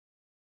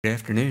Good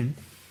afternoon.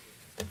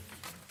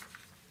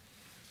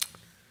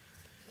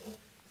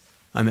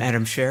 I'm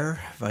Adam Scher,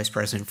 Vice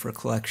President for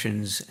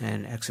Collections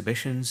and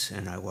Exhibitions,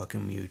 and I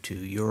welcome you to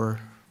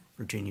your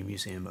Virginia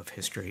Museum of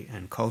History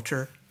and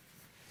Culture.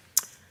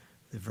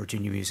 The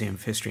Virginia Museum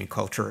of History and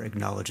Culture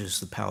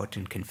acknowledges the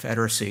Powhatan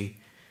Confederacy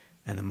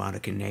and the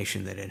Monacan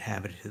Nation that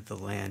inhabited the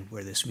land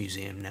where this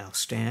museum now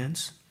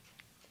stands.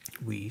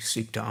 We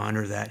seek to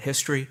honor that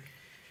history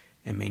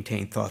and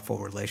maintain thoughtful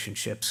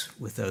relationships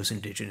with those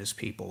indigenous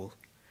people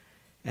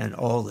and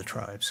all the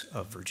tribes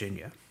of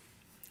Virginia.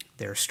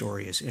 Their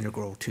story is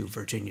integral to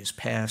Virginia's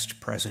past,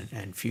 present,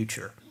 and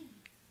future.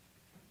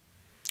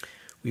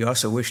 We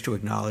also wish to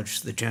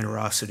acknowledge the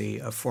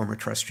generosity of former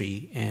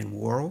trustee Ann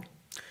Worrell,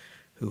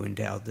 who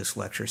endowed this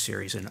lecture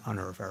series in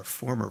honor of our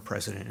former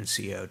president and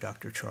CEO,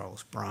 Dr.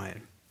 Charles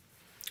Bryan.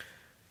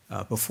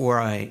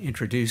 Before I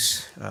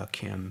introduce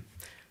Kim,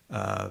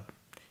 I'll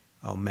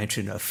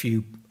mention a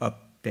few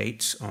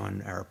updates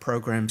on our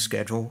program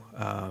schedule,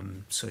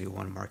 so you'll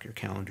want to mark your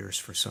calendars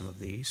for some of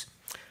these.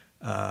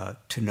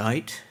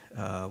 Tonight,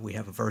 we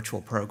have a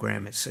virtual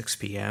program at 6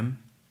 p.m.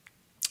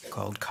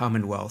 called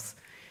Commonwealth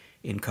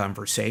in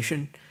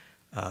Conversation,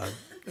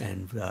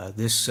 and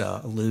this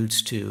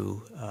alludes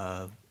to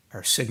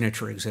our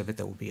signature exhibit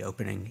that will be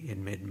opening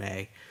in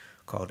mid-May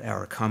called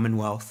Our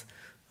Commonwealth,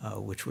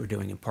 which we're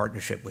doing in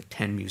partnership with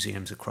 10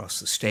 museums across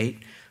the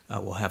state.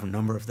 We'll have a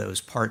number of those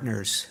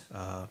partners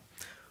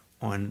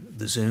on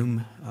the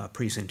Zoom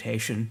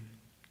presentation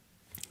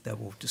that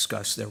will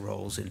discuss their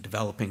roles in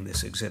developing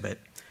this exhibit,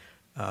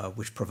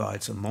 which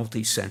provides a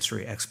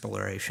multi-sensory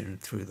exploration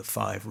through the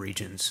 5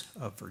 regions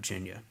of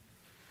Virginia.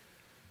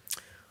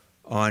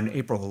 On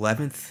April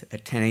 11th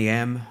at 10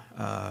 a.m.,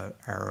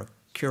 our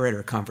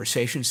Curator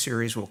Conversation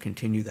series will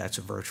continue. That's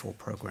a virtual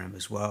program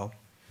as well,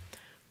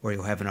 where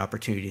you'll have an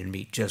opportunity to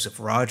meet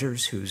Joseph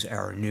Rogers, who's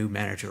our new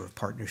Manager of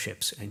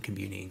Partnerships and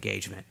Community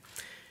Engagement.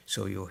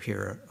 So you'll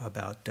hear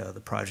about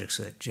the projects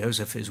that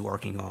Joseph is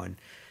working on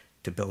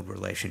to build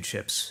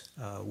relationships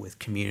with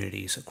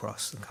communities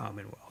across the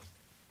Commonwealth.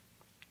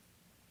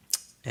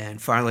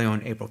 And finally,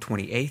 on April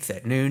 28th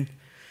at noon,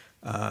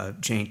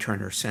 Jane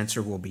Turner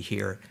Sensor will be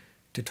here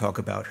to talk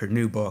about her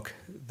new book,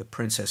 The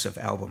Princess of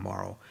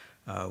Albemarle,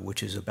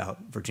 which is about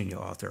Virginia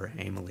author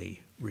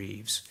Emily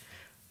Reeves.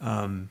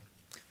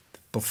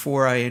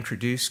 Before I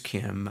introduce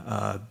Kim,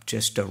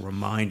 just a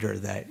reminder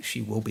that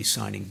she will be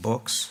signing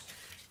books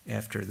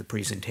after the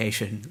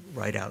presentation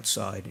right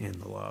outside in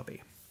the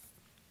lobby.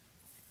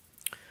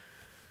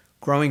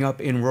 Growing up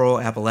in rural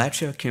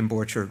Appalachia, Kim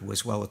Borchert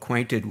was well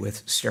acquainted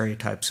with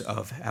stereotypes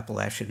of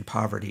Appalachian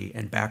poverty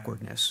and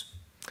backwardness.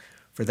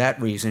 For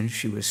that reason,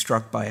 she was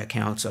struck by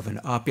accounts of an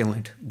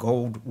opulent,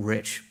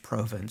 gold-rich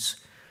province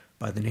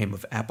by the name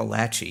of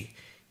Appalachia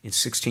in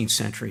 16th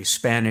century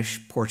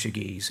Spanish,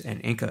 Portuguese,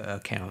 and Inca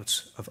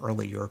accounts of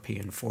early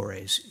European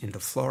forays into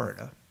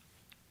Florida.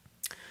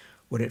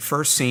 What at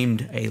first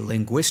seemed a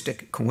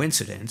linguistic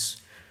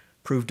coincidence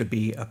proved to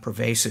be a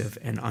pervasive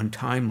and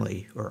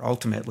untimely, or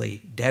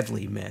ultimately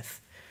deadly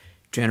myth.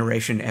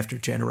 Generation after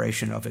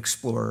generation of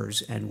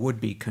explorers and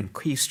would-be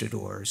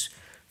conquistadors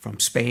from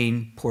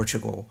Spain,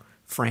 Portugal,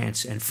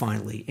 France, and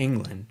finally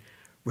England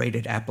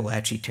raided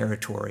Appalachian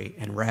territory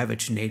and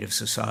ravaged native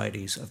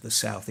societies of the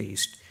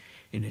Southeast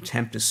in an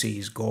attempt to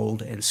seize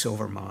gold and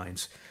silver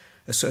mines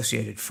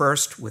associated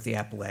first with the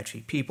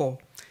Appalachian people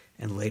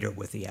and later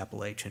with the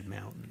Appalachian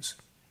Mountains.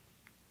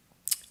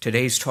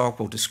 Today's talk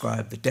will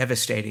describe the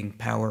devastating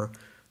power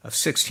of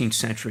 16th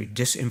century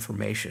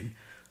disinformation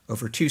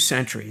over 2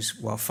 centuries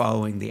while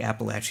following the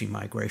Appalachian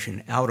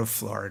migration out of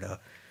Florida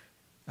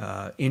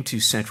into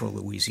central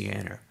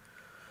Louisiana,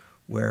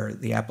 where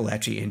the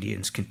Appalachian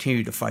Indians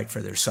continue to fight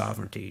for their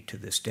sovereignty to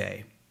this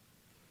day.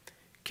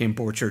 Kim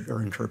Borchert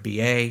earned her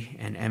BA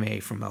and MA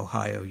from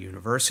Ohio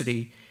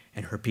University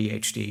and her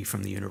PhD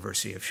from the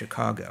University of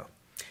Chicago.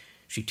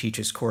 She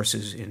teaches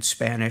courses in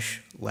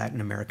Spanish,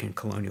 Latin American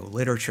colonial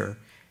literature,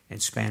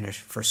 and Spanish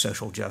for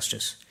social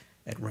justice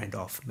at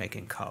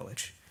Randolph-Macon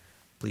College.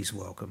 Please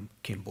welcome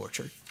Kim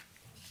Borchert.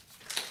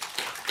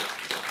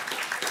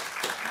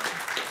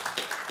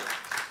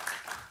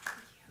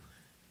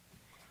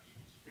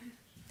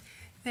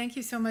 Thank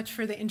you so much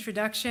for the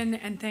introduction,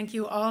 and thank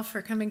you all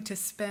for coming to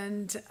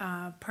spend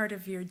part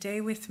of your day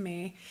with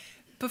me.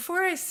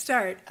 Before I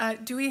start,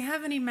 do we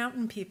have any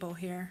mountain people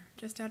here?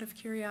 Just out of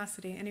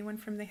curiosity, anyone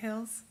from the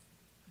hills?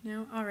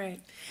 No? All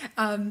right.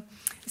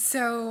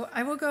 So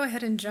I will go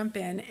ahead and jump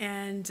in,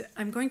 and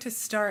I'm going to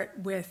start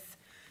with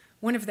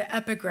one of the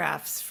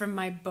epigraphs from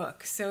my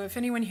book. So if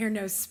anyone here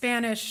knows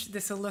Spanish,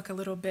 this will look a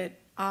little bit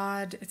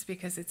odd. It's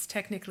because it's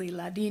technically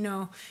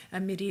Ladino, a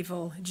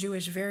medieval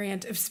Jewish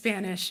variant of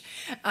Spanish.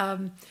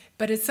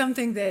 But it's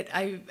something that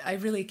I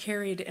really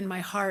carried in my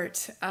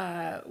heart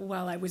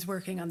while I was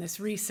working on this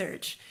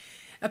research.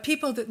 A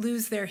people that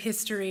lose their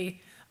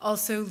history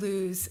also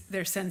lose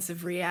their sense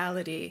of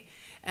reality.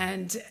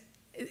 And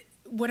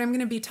what I'm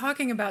going to be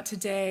talking about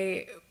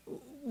today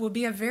will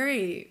be a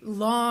very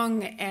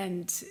long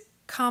and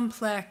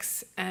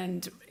complex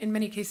and, in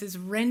many cases,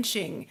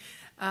 wrenching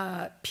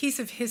piece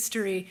of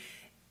history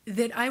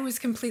that I was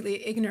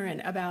completely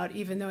ignorant about,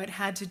 even though it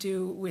had to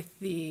do with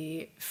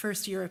the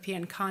first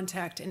European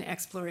contact and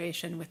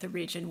exploration with the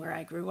region where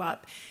I grew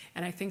up.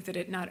 And I think that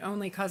it not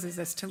only causes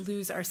us to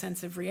lose our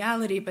sense of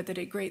reality, but that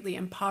it greatly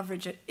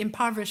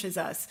impoverishes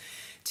us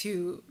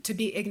to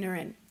be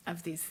ignorant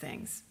of these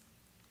things.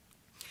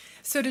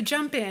 So to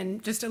jump in,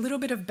 just a little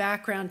bit of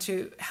background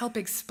to help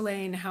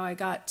explain how I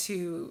got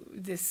to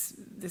this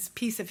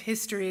piece of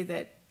history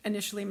that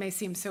initially may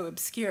seem so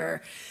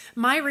obscure.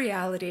 My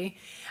reality,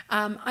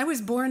 I was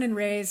born and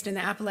raised in the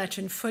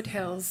Appalachian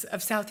foothills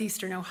of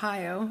southeastern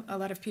Ohio. A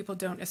lot of people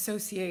don't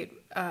associate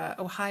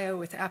Ohio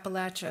with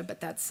Appalachia, but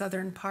that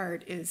southern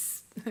part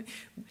is,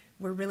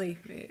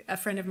 a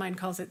friend of mine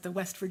calls it the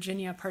West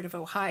Virginia part of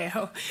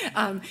Ohio.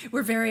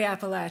 We're very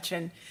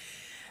Appalachian.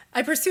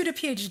 I pursued a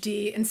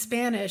PhD in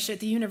Spanish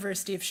at the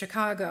University of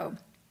Chicago.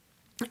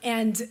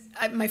 And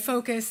my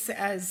focus,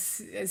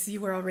 as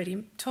you were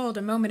already told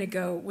a moment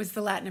ago, was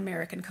the Latin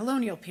American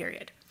colonial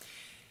period.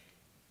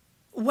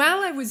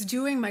 While I was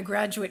doing my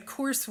graduate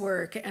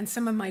coursework and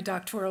some of my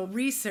doctoral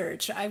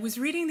research, I was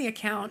reading the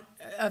account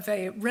of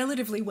a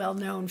relatively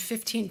well-known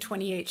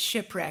 1528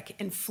 shipwreck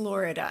in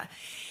Florida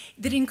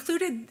that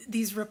included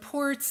these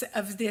reports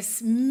of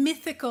this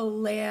mythical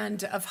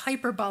land of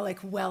hyperbolic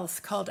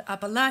wealth called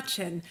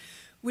Appalachian,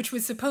 which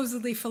was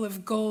supposedly full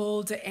of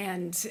gold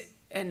and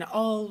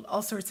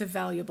all sorts of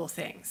valuable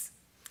things.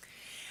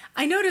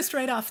 I noticed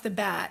right off the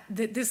bat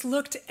that this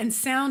looked and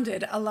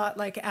sounded a lot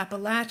like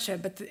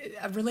Appalachia, but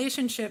a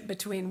relationship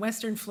between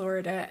Western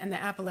Florida and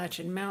the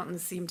Appalachian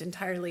Mountains seemed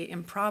entirely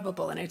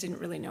improbable, and I didn't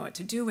really know what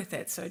to do with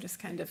it, so I just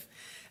kind of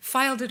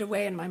filed it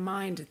away in my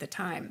mind at the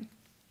time.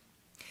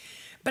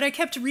 But I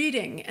kept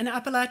reading, and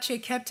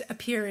Appalachia kept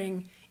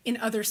appearing in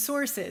other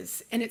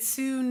sources, and it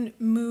soon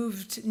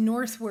moved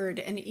northward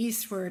and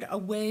eastward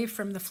away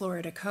from the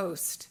Florida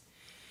coast.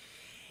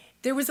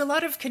 There was a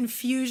lot of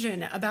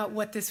confusion about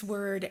what this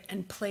word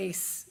and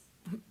place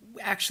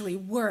actually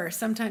were.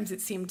 Sometimes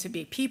it seemed to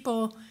be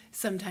people,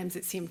 sometimes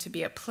it seemed to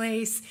be a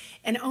place,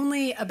 and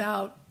only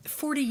about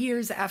 40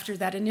 years after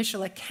that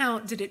initial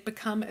account did it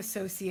become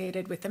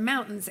associated with the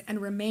mountains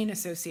and remain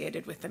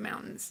associated with the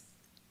mountains.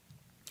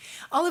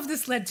 All of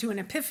this led to an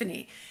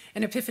epiphany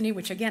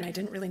which, again, I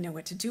didn't really know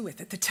what to do with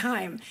at the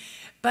time.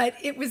 But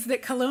it was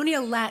that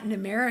colonial Latin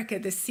America,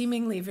 this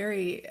seemingly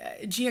very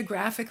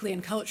geographically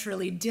and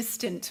culturally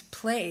distant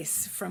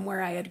place from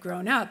where I had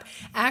grown up,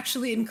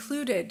 actually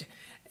included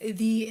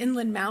the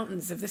inland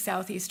mountains of the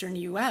southeastern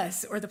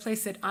U.S., or the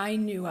place that I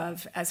knew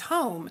of as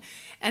home.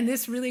 And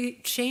this really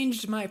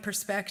changed my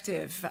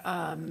perspective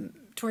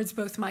towards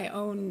both my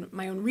own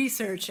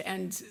research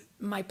and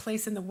my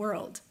place in the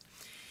world.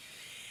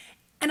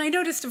 And I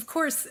noticed, of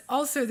course,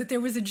 also that there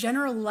was a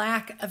general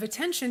lack of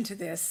attention to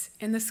this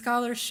in the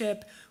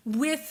scholarship,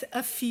 with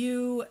a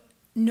few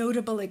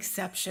notable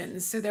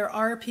exceptions. So there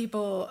are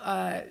people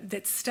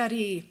that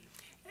study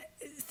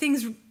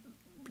things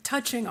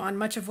touching on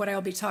much of what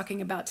I'll be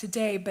talking about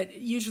today,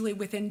 but usually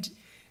within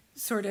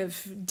sort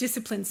of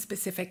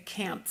discipline-specific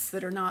camps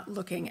that are not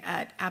looking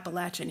at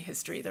Appalachian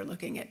history. They're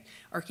looking at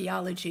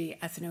archaeology,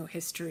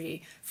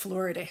 ethnohistory,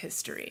 Florida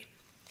history.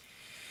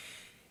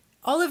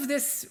 All of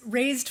this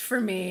raised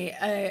for me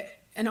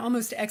an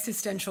almost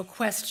existential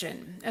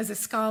question as a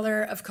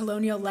scholar of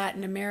colonial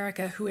Latin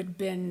America who had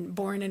been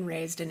born and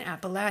raised in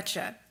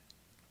Appalachia.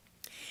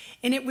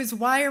 And it was,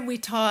 why are we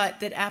taught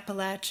that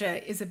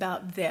Appalachia is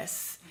about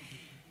this?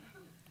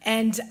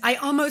 And I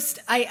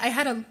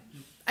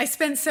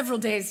spent several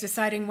days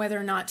deciding whether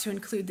or not to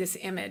include this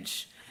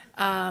image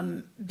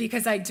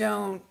because I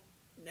don't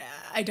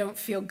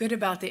feel good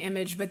about the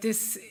image, but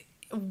this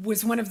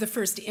was one of the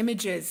first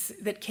images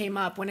that came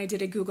up when I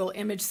did a Google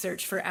image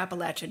search for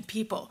Appalachian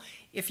people.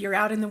 If you're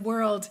out in the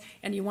world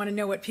and you want to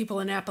know what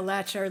people in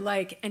Appalachia are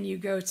like, and you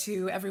go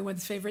to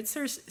everyone's favorite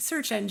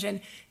search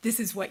engine, this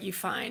is what you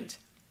find.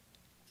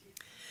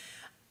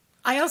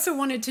 I also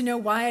wanted to know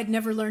why I'd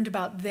never learned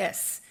about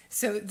this.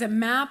 So the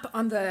map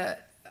on the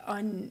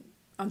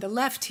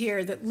left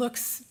here that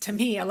looks to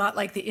me a lot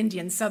like the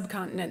Indian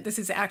subcontinent, this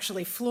is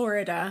actually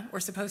Florida, or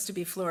supposed to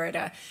be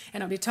Florida,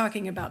 and I'll be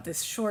talking about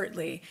this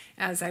shortly,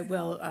 as I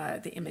will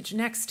the image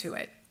next to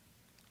it.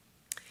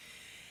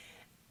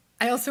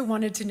 I also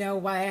wanted to know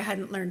why I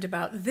hadn't learned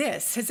about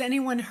this. Has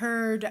anyone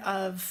heard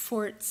of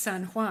Fort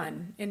San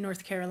Juan in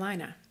North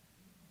Carolina?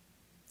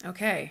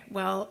 Okay,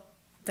 well,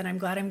 then I'm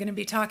glad I'm going to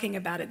be talking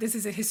about it. This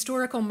is a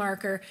historical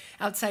marker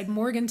outside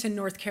Morganton,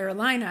 North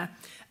Carolina,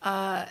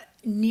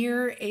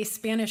 near a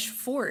Spanish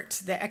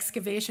fort, the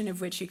excavation of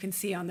which you can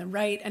see on the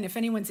right. And if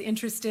anyone's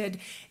interested,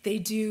 they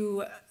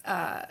do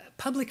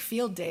public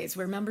field days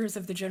where members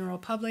of the general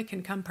public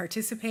can come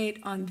participate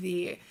on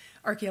the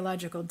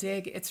archaeological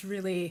dig. It's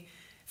really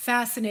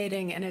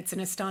fascinating, and it's an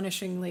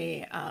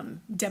astonishingly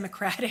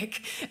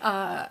democratic,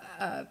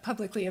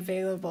 publicly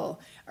available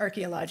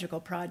archaeological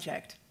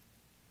project.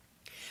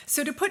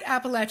 So to put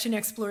Appalachian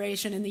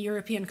exploration in the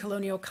European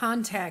colonial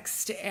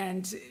context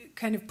and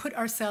kind of put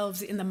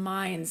ourselves in the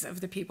minds of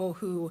the people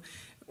who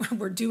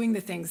were doing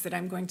the things that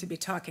I'm going to be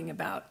talking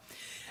about,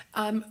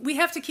 we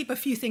have to keep a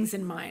few things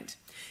in mind.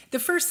 The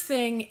first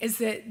thing is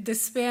that the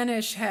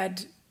Spanish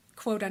had,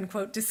 quote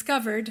unquote,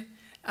 discovered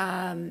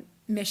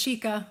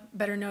Mexica,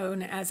 better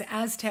known as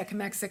Aztec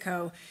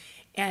Mexico,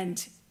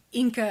 and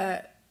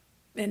Inca,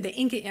 and the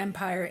Inca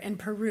Empire in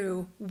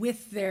Peru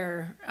with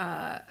their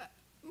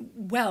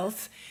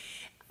wealth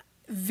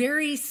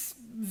very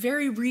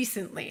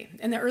recently,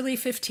 in the early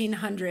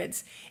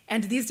 1500s.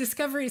 And these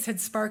discoveries had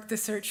sparked the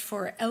search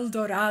for El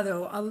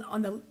Dorado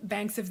on the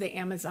banks of the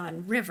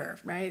Amazon River,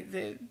 right?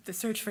 The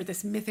search for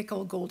this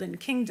mythical golden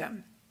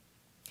kingdom.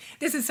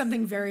 This is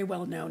something very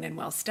well known and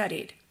well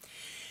studied.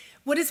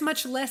 What is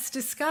much less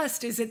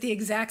discussed is at the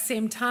exact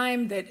same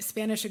time that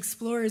Spanish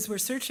explorers were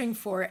searching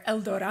for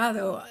El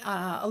Dorado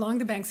along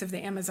the banks of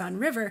the Amazon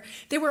River,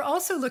 they were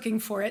also looking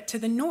for it to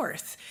the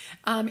north,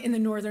 in the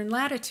northern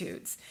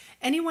latitudes.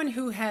 Anyone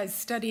who has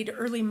studied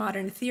early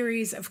modern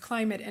theories of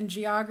climate and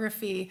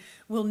geography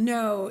will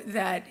know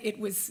that it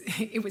was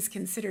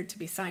considered to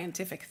be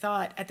scientific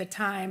thought at the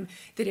time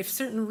that if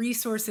certain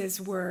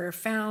resources were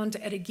found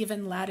at a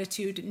given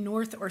latitude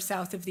north or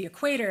south of the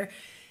equator,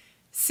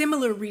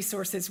 similar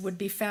resources would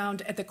be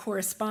found at the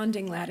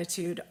corresponding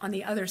latitude on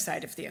the other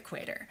side of the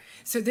equator.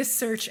 So this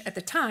search at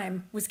the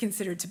time was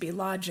considered to be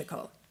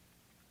logical.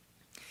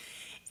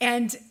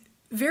 And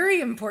very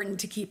important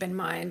to keep in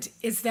mind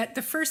is that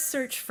the first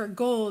search for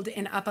gold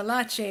in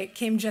Apalache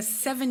came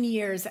just 7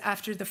 years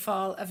after the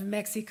fall of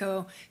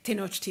Mexico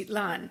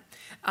Tenochtitlan.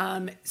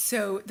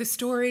 So the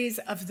stories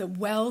of the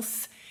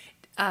wealth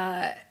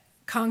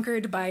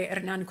conquered by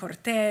Hernán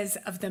Cortés,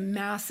 of the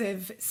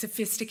massive,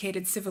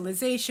 sophisticated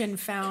civilization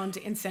found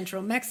in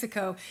central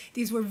Mexico,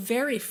 these were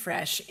very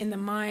fresh in the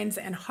minds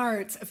and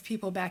hearts of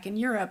people back in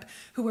Europe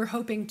who were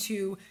hoping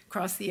to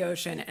cross the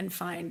ocean and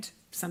find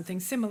something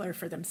similar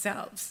for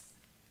themselves.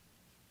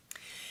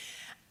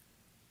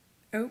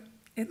 Oh,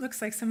 it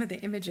looks like some of the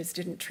images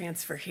didn't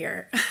transfer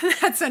here.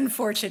 That's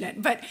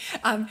unfortunate. But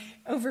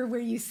over where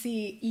you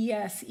see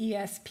ES,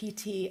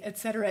 ESPT, et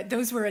cetera,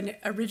 those were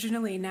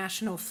originally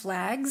national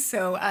flags.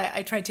 So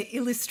I tried to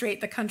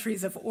illustrate the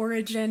countries of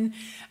origin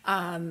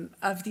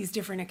of these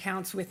different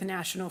accounts with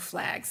national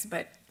flags,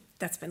 but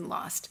that's been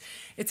lost.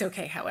 It's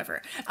okay,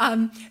 however.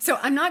 So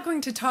I'm not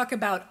going to talk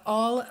about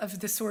all of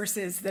the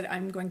sources that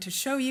I'm going to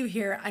show you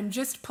here. I'm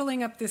just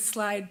pulling up this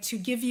slide to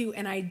give you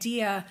an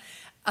idea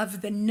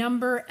of the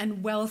number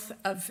and wealth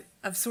of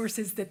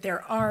sources that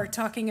there are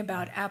talking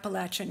about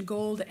Appalachian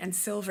gold and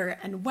silver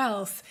and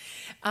wealth,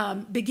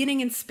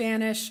 beginning in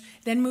Spanish,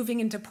 then moving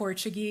into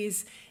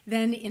Portuguese,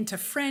 then into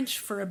French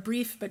for a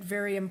brief but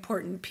very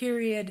important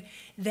period,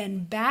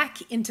 then back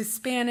into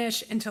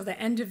Spanish until the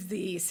end of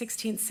the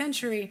 16th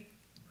century.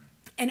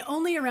 And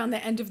only around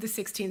the end of the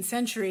 16th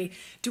century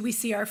do we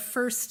see our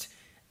first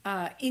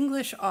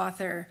English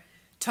author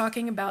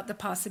talking about the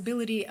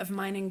possibility of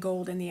mining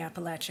gold in the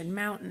Appalachian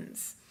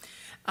Mountains.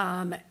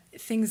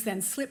 Things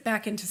then slip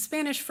back into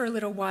Spanish for a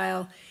little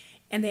while,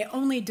 and they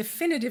only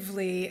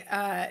definitively,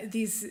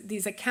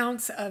 these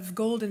accounts of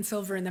gold and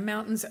silver in the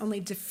mountains only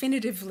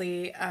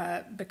definitively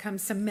become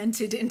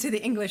cemented into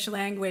the English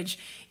language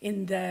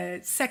in the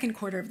second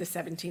quarter of the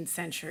 17th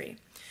century.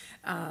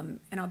 And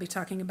I'll be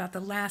talking about the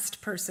last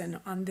person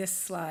on this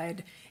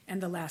slide and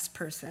the last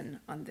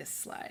person on this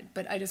slide.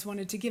 But I just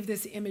wanted to give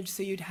this image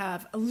so you'd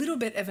have a little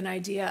bit of an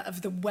idea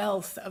of the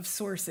wealth of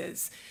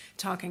sources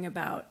talking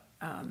about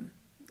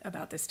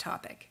this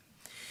topic.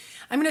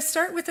 I'm going to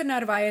start with the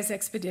Narvaez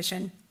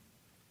expedition.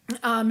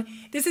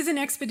 This is an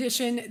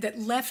expedition that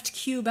left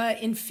Cuba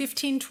in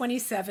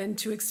 1527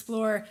 to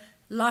explore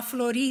La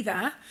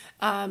Florida,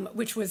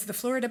 which was the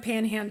Florida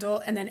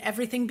Panhandle, and then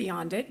everything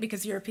beyond it,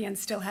 because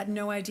Europeans still had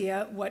no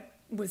idea what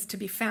was to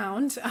be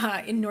found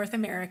in North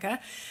America.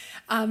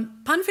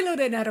 Pánfilo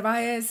de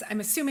Narváez, I'm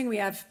assuming we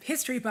have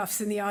history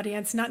buffs in the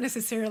audience, not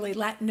necessarily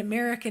Latin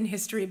American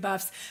history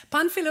buffs.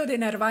 Pánfilo de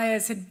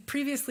Narváez had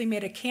previously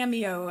made a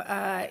cameo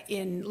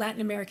in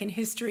Latin American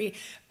history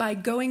by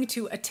going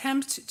to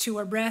attempt to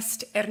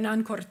arrest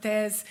Hernán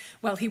Cortés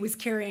while he was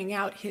carrying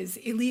out his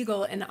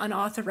illegal and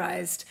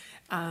unauthorized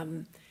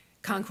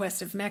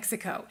conquest of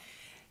Mexico.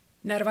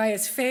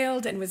 Narváez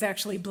failed and was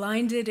actually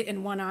blinded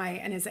in one eye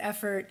in his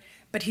effort,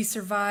 but he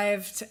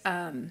survived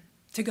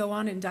to go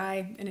on and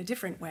die in a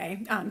different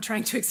way,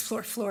 trying to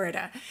explore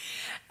Florida.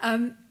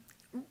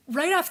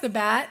 Right off the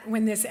bat,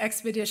 when this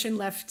expedition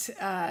left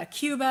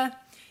Cuba,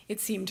 it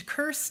seemed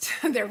cursed.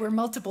 There were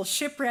multiple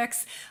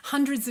shipwrecks.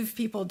 Hundreds of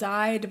people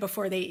died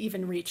before they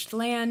even reached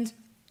land.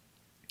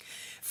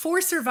 4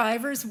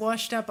 survivors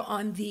washed up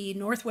on the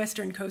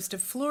northwestern coast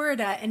of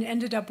Florida and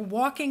ended up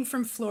walking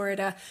from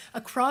Florida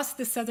across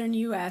the southern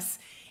U.S.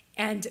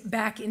 and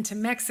back into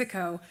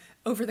Mexico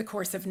over the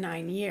course of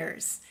 9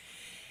 years.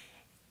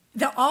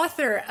 The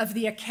author of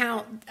the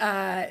account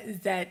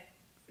that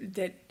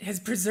has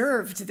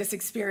preserved this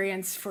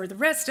experience for the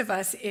rest of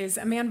us is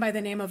a man by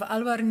the name of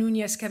Álvar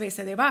Núñez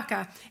Cabeza de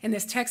Vaca, and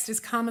this text is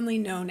commonly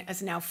known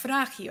as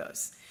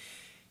Naufragios.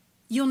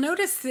 You'll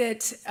notice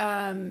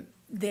that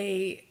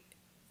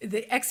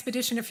the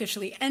expedition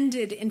officially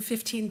ended in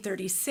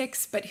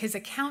 1536, but his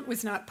account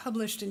was not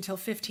published until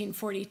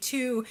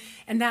 1542,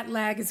 and that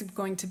lag is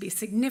going to be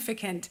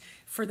significant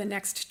for the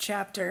next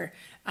chapter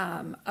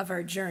of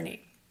our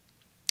journey.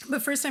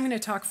 But first, I'm going to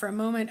talk for a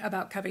moment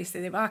about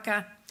Cabeza de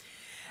Vaca.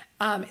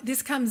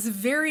 This comes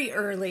very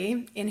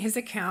early in his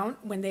account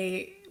when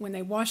they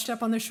washed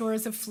up on the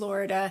shores of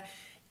Florida,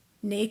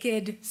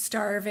 naked,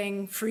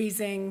 starving,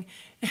 freezing,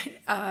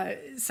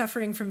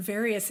 suffering from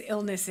various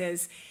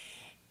illnesses.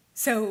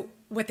 So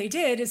what they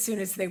did as soon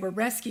as they were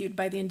rescued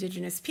by the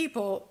indigenous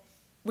people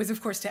was, of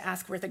course, to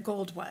ask where the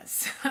gold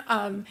was.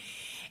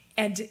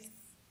 And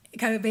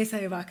Cabeza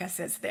de Vaca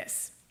says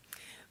this: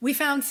 "We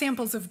found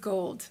samples of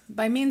gold.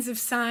 By means of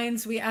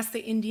signs, we asked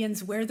the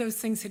Indians where those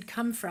things had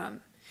come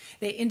from.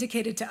 They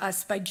indicated to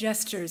us by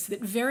gestures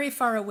that very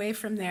far away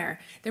from there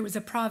was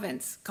a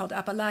province called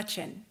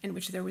Appalachian in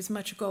which there was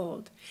much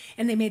gold.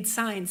 And they made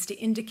signs to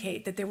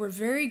indicate that there were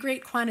very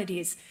great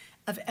quantities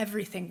of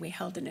everything we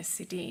held in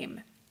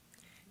esteem."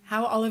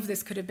 How all of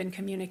this could have been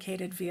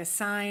communicated via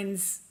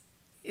signs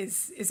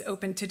is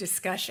open to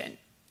discussion.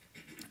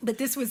 But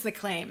this was the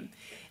claim,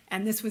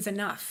 and this was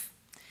enough.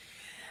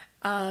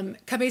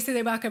 Cabeza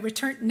de Vaca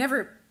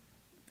never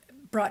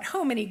brought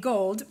home any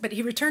gold, but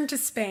he returned to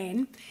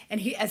Spain,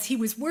 and as he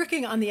was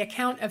working on the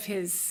account of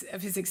his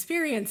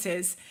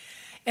experiences,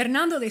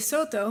 Hernando de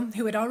Soto,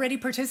 who had already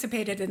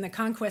participated in the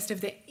conquest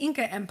of the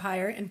Inca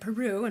Empire in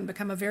Peru and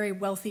become a very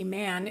wealthy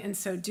man in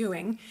so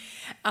doing,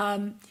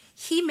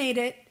 he made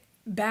it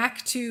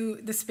back to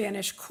the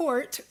Spanish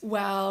court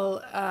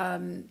while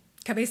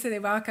Cabeza de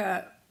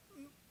Vaca,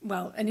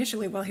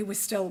 initially while he was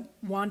still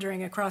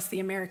wandering across the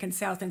American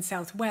South and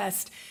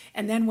Southwest,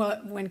 and then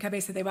when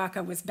Cabeza de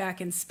Vaca was back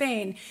in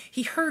Spain,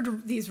 he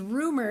heard these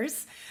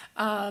rumors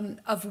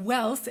of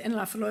wealth in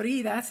La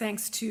Florida,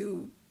 thanks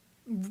to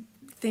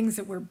things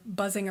that were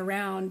buzzing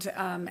around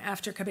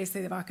after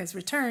Cabeza de Vaca's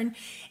return,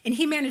 and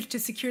he managed to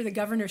secure the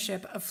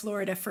governorship of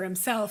Florida for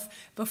himself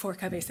before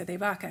Cabeza de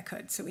Vaca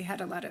could. So we had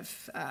a lot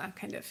of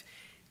kind of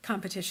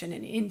competition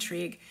and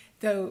intrigue,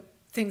 though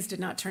things did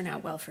not turn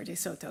out well for De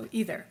Soto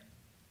either.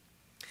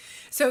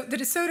 So the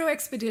De Soto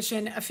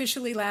expedition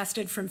officially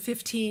lasted from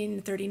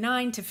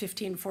 1539 to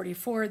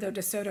 1544, though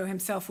De Soto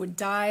himself would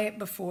die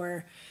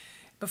before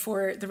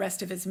the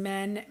rest of his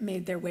men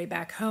made their way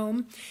back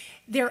home.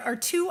 There are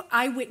two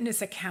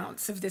eyewitness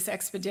accounts of this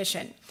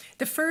expedition.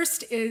 The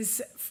first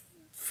is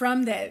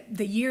from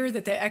the year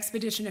that the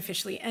expedition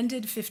officially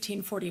ended,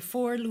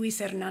 1544, Luis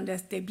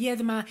Hernandez de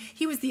Biedma.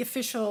 He was the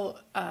official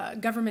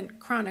government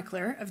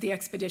chronicler of the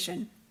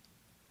expedition.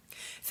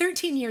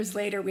 13 years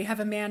later, we have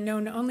a man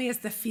known only as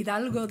the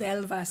Fidalgo de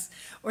Elvas,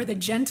 or the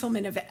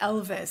Gentleman of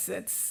Elvas.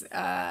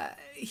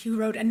 He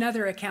wrote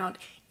another account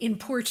in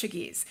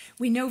Portuguese.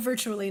 We know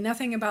virtually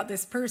nothing about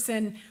this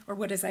person or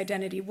what his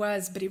identity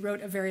was, but he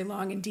wrote a very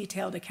long and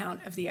detailed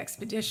account of the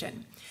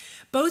expedition.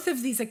 Both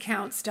of these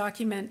accounts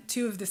document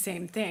two of the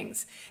same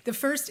things. The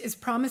first is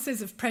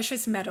promises of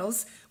precious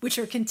metals, which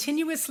are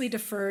continuously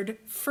deferred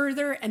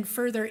further and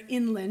further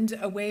inland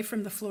away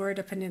from the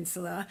Florida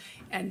Peninsula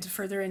and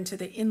further into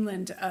the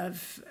inland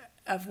of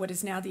what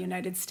is now the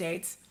United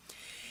States.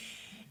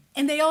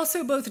 And they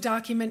also both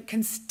document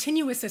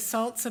continuous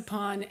assaults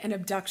upon and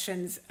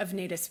abductions of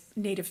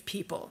native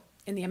people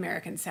in the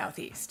American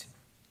Southeast.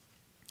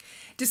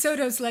 De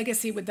Soto's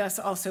legacy would thus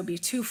also be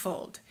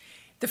twofold.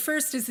 The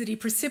first is that he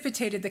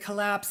precipitated the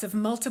collapse of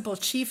multiple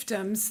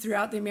chiefdoms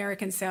throughout the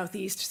American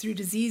Southeast through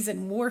disease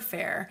and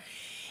warfare.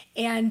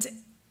 And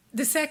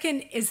the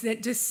second is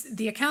that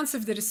the accounts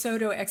of the De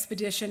Soto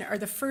expedition are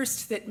the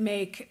first that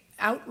make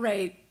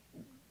outright,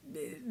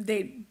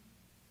 they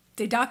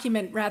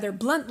document rather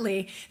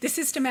bluntly the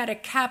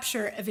systematic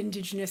capture of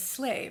indigenous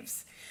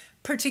slaves,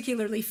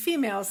 particularly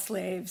female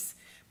slaves,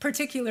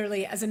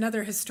 particularly, as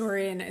another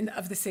historian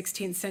of the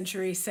 16th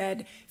century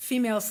said,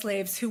 female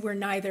slaves who were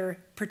neither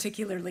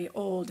particularly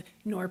old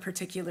nor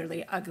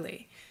particularly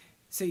ugly.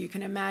 So you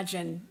can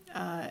imagine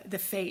the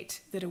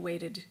fate that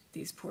awaited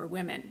these poor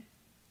women.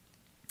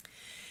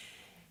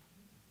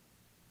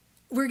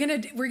 We're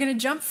gonna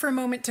jump for a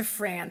moment to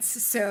France.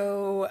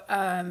 So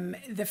I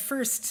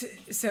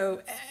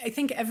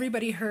think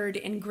everybody heard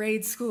in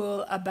grade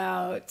school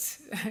about,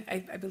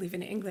 I believe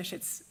in English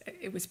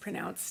it was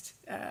pronounced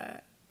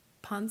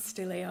Ponce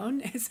de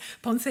Leon,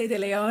 Ponce de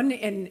Leon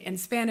in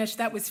Spanish.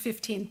 That was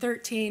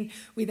 1513.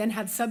 We then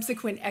had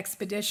subsequent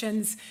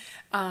expeditions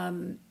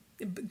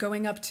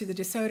going up to the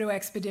De Soto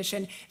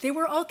expedition. They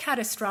were all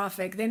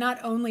catastrophic. They not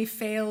only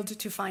failed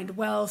to find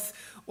wealth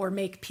or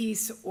make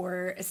peace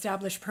or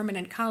establish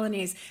permanent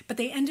colonies, but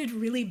they ended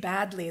really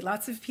badly.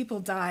 Lots of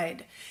people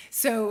died.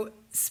 So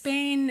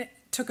Spain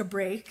took a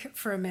break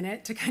for a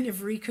minute to kind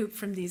of recoup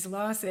from these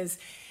losses,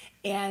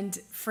 and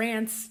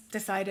France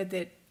decided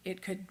that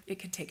it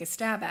could take a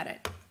stab at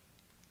it.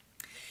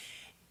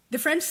 The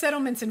French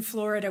settlements in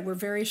Florida were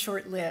very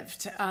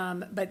short-lived,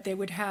 but they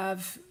would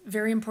have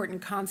very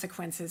important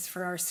consequences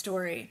for our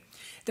story.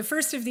 The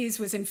first of these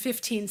was in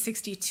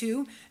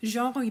 1562.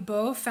 Jean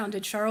Ribault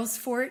founded Charles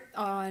Fort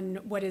on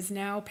what is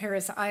now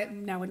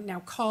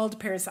called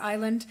Paris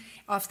Island,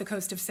 off the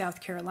coast of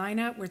South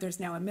Carolina, where there's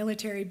now a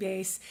military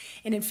base.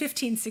 And in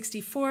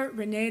 1564,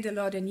 René de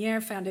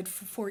Laudonnière founded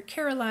Fort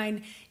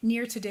Caroline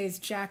near today's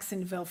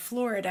Jacksonville,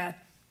 Florida,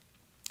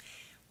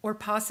 or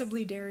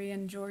possibly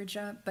Darien,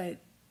 Georgia, but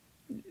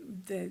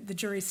the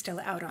jury's still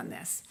out on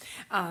this.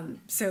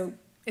 So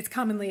it's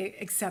commonly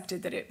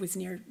accepted that it was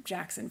near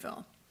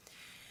Jacksonville.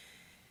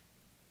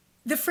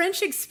 The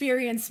French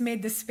experience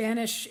made the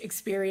Spanish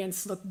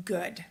experience look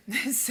good.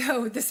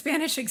 So the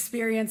Spanish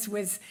experience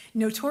was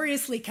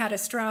notoriously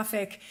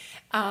catastrophic,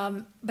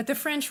 but the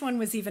French one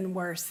was even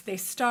worse. They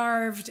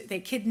starved, they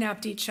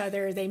kidnapped each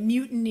other, they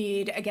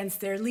mutinied against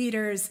their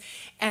leaders,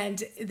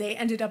 and they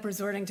ended up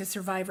resorting to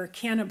survivor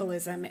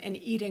cannibalism and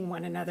eating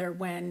one another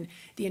when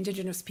the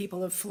indigenous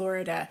people of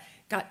Florida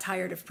got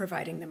tired of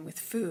providing them with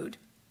food.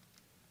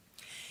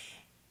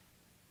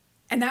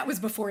 And that was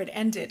before it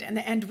ended, and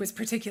the end was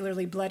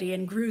particularly bloody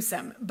and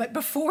gruesome. But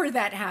before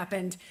that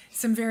happened,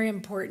 some very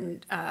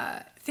important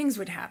things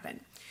would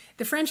happen.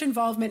 The French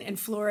involvement in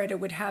Florida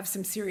would have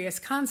some serious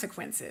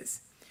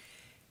consequences.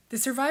 The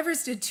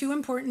survivors did two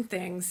important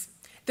things,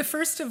 the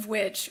first of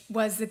which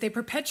was that they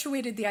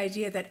perpetuated the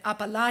idea that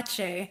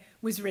Apalache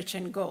was rich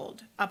in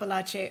gold.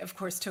 Apalache, of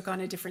course, took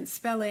on a different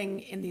spelling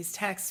in these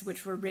texts,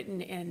 which were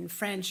written in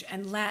French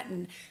and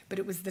Latin, but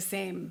it was the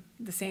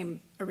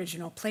same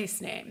original place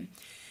name.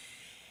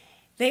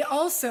 They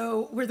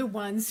also were the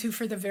ones who,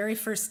 for the very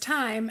first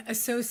time,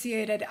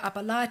 associated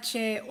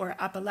Apalache or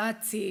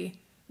Apalazzi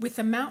with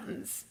the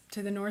mountains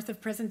to the north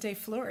of present-day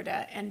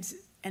Florida, and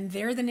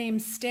there the name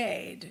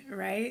stayed,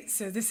 right?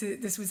 So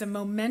this was a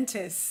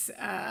momentous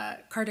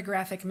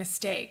cartographic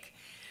mistake.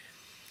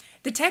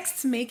 The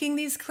texts making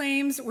these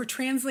claims were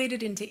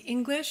translated into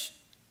English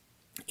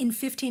in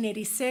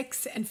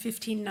 1586 and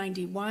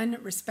 1591,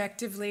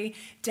 respectively,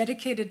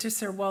 dedicated to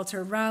Sir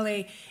Walter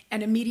Raleigh,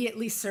 and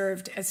immediately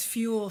served as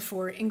fuel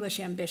for English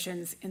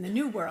ambitions in the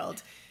New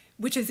World,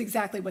 which is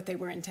exactly what they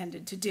were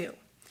intended to do.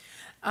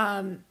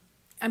 I'm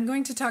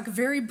going to talk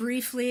very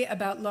briefly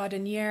about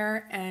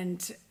Laudonnière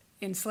and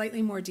in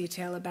slightly more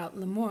detail about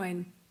Le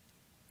Moyne.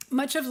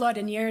 Much of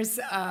Laudonnière's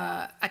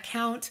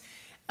account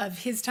of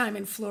his time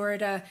in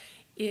Florida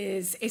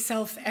is a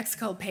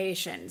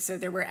self-exculpation. So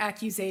there were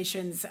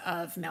accusations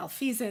of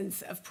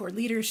malfeasance, of poor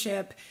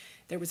leadership.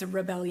 There was a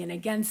rebellion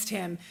against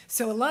him.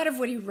 So a lot of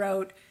what he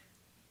wrote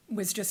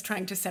was just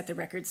trying to set the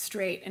record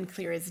straight and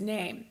clear his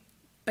name.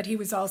 But he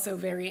was also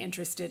very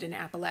interested in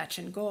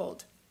Appalachian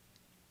gold.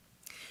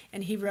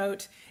 And he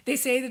wrote, "They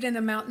say that in the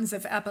mountains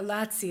of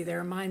Apalazzi there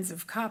are mines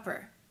of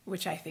copper,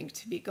 which I think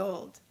to be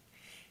gold."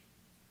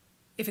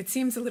 If it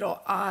seems a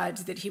little odd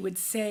that he would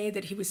say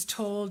that he was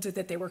told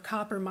that they were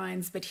copper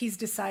mines, but he's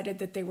decided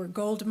that they were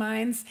gold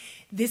mines,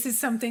 this is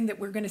something that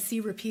we're going to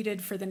see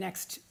repeated for the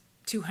next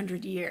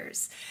 200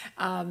 years.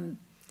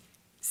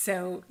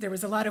 So there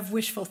was a lot of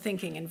wishful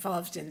thinking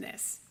involved in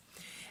this.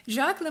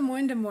 Jacques Le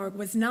Moyne de Morgue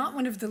was not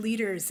one of the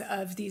leaders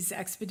of these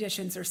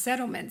expeditions or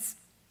settlements,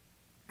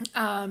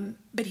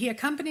 but he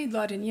accompanied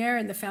Laudonnière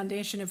in the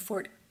foundation of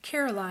Fort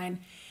Caroline.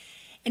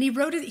 And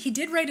he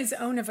did write his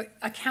own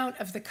account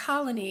of the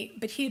colony,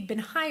 but he had been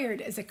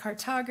hired as a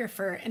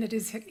cartographer, and it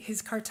is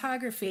his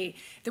cartography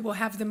that will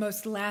have the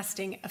most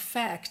lasting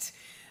effect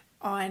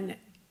on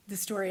the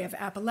story of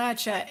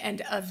Appalachia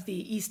and of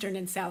the eastern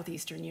and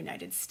southeastern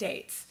United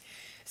States.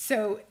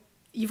 So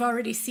you've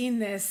already seen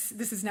this.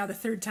 This is now the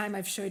third time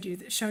I've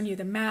shown you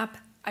the map.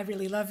 I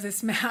really love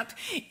this map.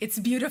 It's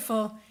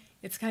beautiful.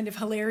 It's kind of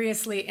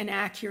hilariously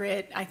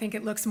inaccurate. I think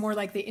it looks more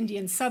like the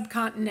Indian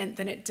subcontinent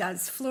than it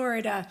does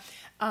Florida.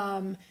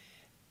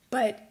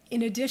 But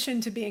in addition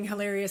to being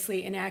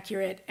hilariously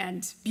inaccurate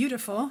and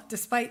beautiful,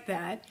 despite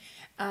that,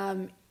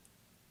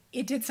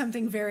 it did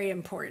something very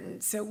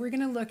important. So we're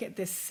going to look at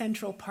this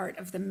central part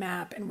of the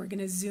map, and we're going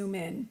to zoom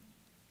in.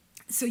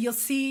 So you'll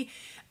see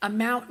a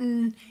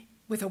mountain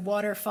with a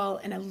waterfall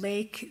and a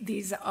lake.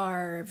 These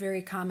are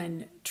very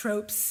common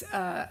tropes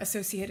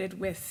associated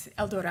with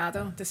El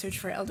Dorado, the search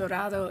for El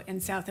Dorado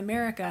in South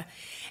America.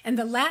 And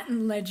the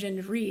Latin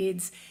legend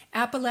reads,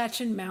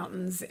 Appalachian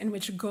mountains in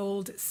which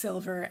gold,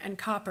 silver, and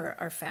copper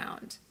are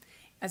found,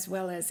 as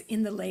well as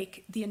in the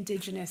lake, the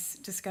indigenous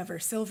discover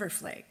silver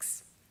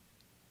flakes.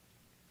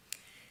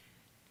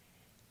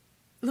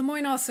 Le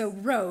Moyne also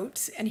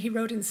wrote, and he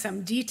wrote in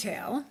some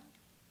detail,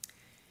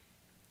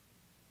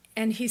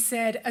 and he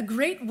said, a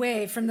great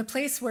way from the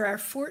place where our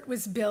fort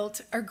was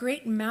built are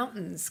great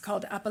mountains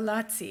called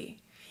Apalazzi,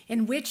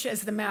 in which,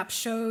 as the map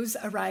shows,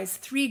 arise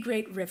 3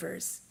 great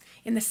rivers,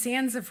 in the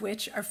sands of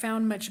which are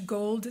found much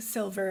gold,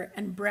 silver,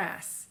 and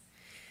brass.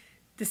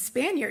 The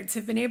Spaniards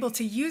have been able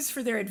to use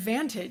for their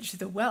advantage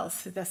the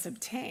wealth thus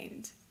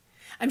obtained.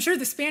 I'm sure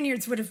the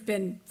Spaniards would have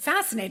been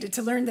fascinated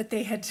to learn that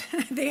they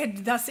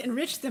had thus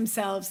enriched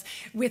themselves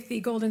with the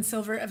gold and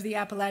silver of the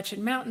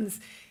Appalachian Mountains,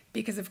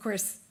 because of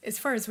course, as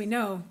far as we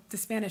know, the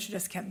Spanish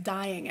just kept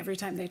dying every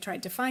time they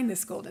tried to find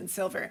this gold and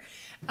silver.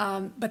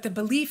 But the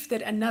belief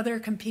that another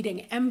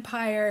competing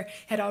empire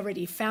had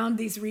already found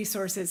these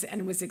resources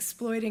and was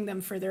exploiting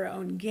them for their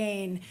own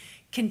gain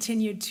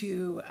continued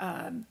to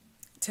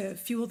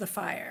fuel the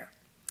fire.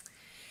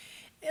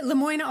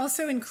 Lemoyne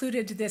also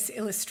included this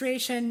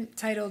illustration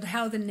titled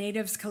How the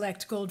Natives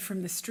Collect Gold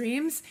from the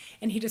Streams,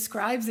 and he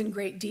describes in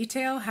great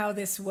detail how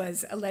this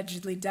was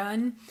allegedly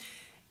done.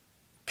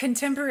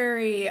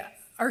 Contemporary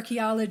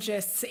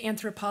archaeologists,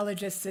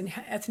 anthropologists, and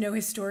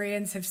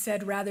ethnohistorians have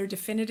said rather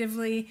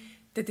definitively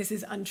that this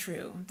is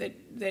untrue,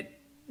 that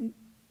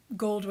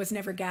gold was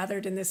never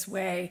gathered in this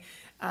way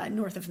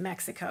north of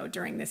Mexico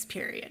during this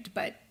period.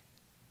 But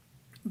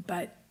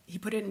he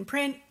put it in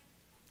print.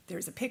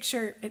 There's a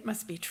picture. It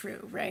must be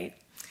true, right?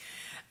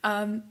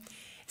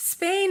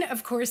 Spain,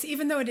 of course,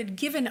 even though it had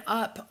given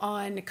up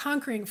on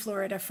conquering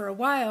Florida for a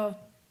while,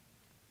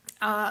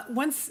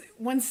 once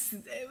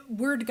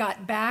word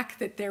got back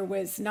that there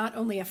was not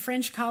only a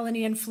French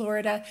colony in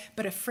Florida,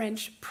 but a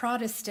French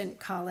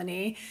Protestant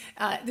colony,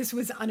 this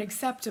was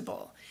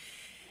unacceptable.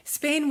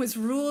 Spain was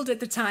ruled at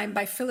the time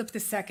by Philip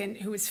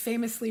II, who was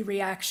famously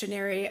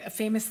reactionary, a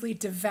famously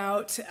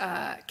devout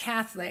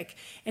Catholic,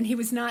 and he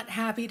was not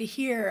happy to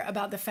hear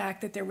about the fact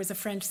that there was a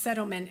French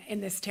settlement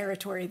in this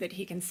territory that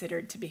he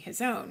considered to be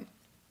his own.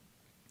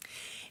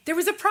 There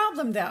was a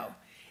problem, though.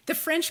 The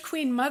French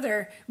Queen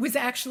Mother was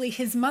actually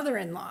his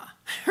mother-in-law,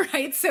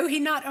 right? So he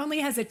not only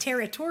has a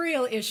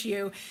territorial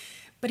issue,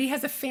 but he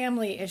has a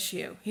family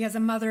issue. He has a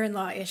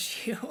mother-in-law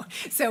issue.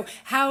 So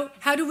how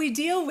do we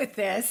deal with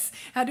this?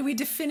 How do we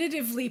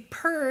definitively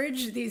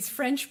purge these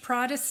French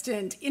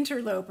Protestant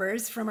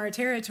interlopers from our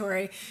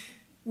territory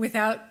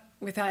without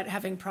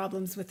having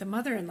problems with the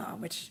mother-in-law,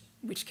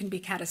 which can be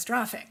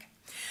catastrophic?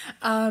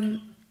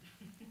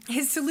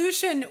 His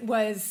solution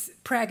was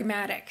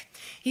pragmatic.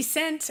 He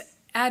sent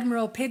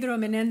Admiral Pedro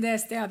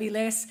Menendez de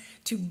Avilés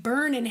to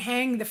burn and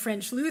hang the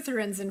French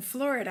Lutherans in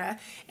Florida,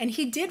 and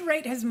he did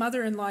write his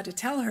mother-in-law to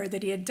tell her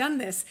that he had done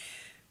this,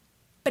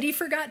 but he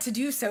forgot to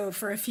do so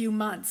for a few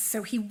months.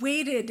 So he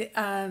waited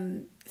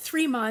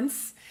 3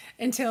 months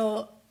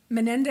until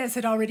Menendez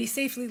had already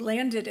safely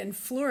landed in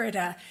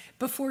Florida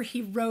before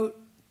he wrote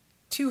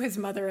to his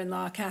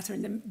mother-in-law,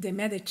 Catherine de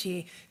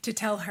Medici, to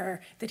tell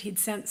her that he'd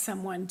sent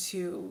someone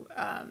to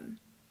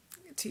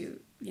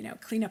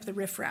clean up the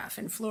riffraff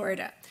in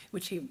Florida,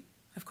 which he,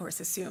 of course,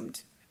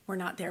 assumed were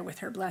not there with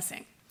her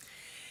blessing.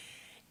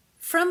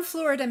 From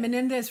Florida,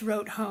 Menendez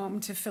wrote home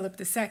to Philip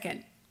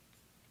II.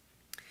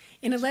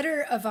 In a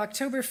letter of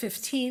October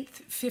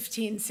 15th,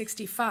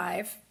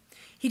 1565,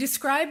 he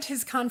described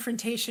his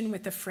confrontation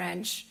with the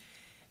French,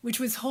 which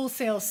was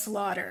wholesale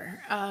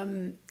slaughter.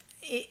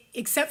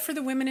 Except for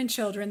the women and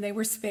children, they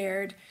were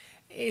spared.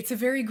 It's a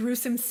very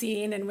gruesome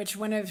scene in which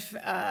one of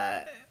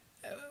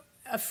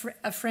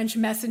a French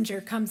messenger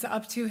comes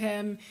up to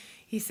him.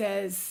 He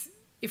says,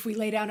 "If we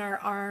lay down our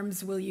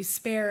arms, will you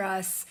spare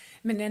us?"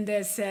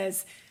 Menendez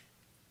says,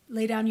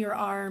 "Lay down your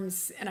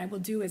arms and I will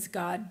do as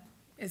God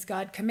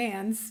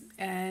commands."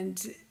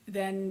 And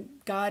then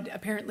God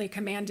apparently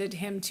commanded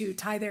him to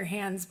tie their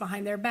hands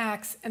behind their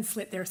backs and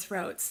slit their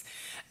throats.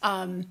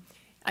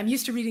 I'm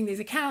used to reading these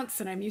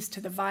accounts and I'm used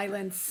to the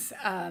violence,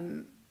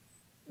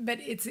 but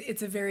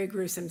it's a very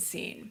gruesome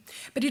scene.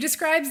 But he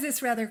describes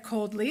this rather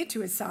coldly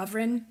to his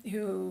sovereign,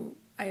 who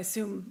I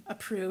assume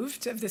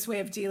approved of this way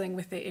of dealing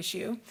with the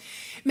issue.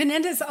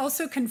 Menendez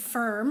also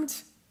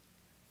confirmed,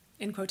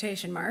 in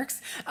quotation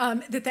marks,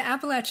 that the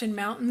Appalachian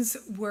Mountains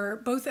were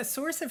both a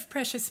source of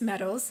precious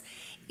metals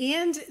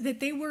and that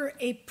they were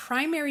a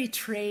primary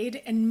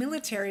trade and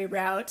military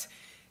route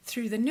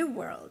through the New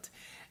World.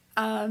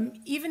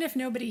 Even if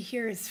nobody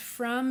here is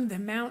from the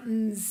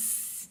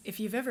mountains, if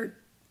you've ever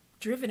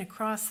driven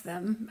across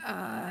them,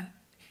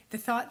 the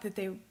thought that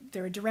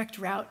they're a direct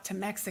route to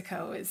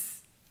Mexico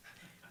is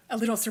a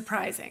little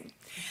surprising.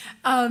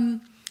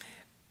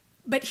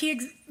 But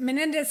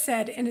Menendez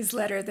said in his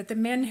letter that the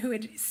men who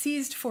had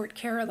seized Fort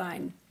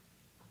Caroline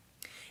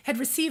had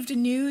received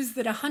news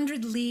that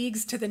 100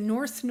 leagues to the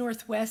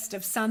north-northwest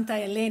of Santa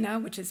Elena,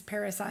 which is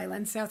Parris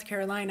Island, South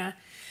Carolina,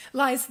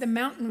 lies the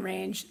mountain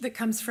range that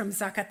comes from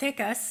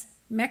Zacatecas,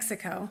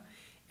 Mexico,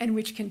 and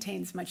which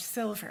contains much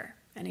silver.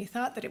 And he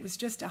thought that it was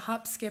just a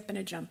hop, skip, and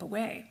a jump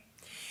away.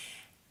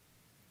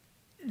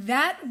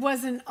 That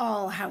wasn't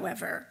all,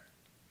 however.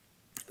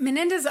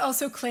 Menendez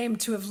also claimed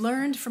to have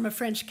learned from a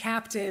French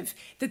captive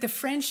that the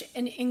French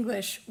and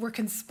English were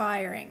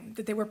conspiring,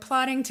 that they were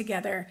plotting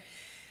together,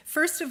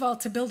 first of all,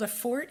 to build a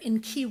fort in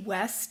Key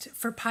West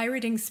for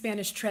pirating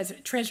Spanish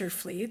treasure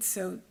fleets.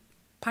 So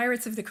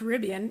Pirates of the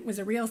Caribbean was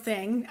a real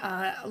thing.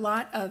 A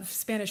lot of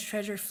Spanish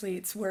treasure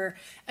fleets were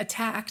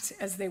attacked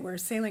as they were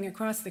sailing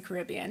across the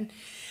Caribbean.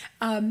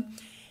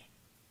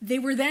 They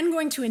were then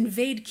going to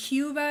invade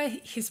Cuba,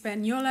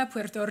 Hispaniola,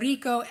 Puerto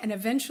Rico, and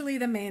eventually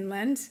the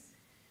mainland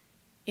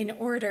in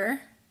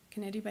order,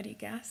 can anybody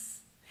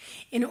guess?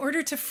 In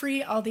order to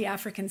free all the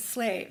African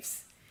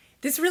slaves.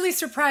 This really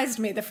surprised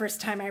me the first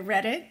time I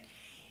read it.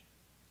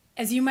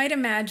 As you might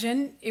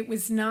imagine, it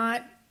was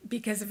not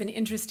because of an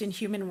interest in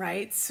human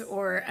rights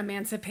or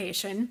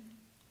emancipation.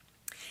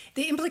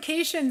 The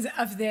implications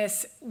of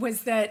this were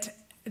that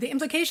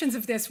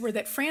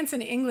France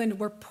and England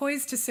were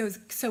poised to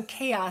sow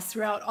chaos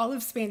throughout all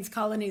of Spain's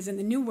colonies in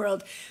the New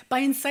World by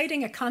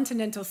inciting a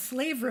continental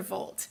slave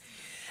revolt.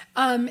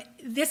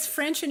 This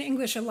French and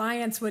English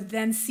alliance would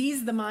then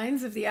seize the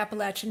mines of the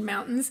Appalachian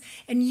Mountains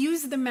and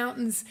use the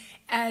mountains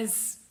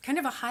as kind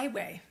of a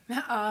highway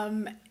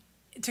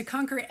to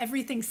conquer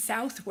everything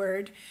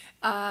southward,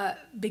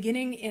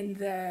 beginning in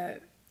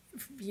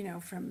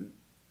from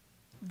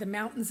the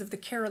mountains of the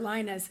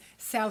Carolinas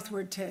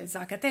southward to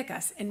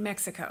Zacatecas in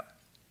Mexico.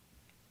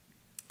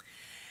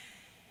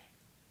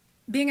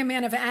 Being a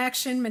man of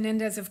action,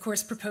 Menendez, of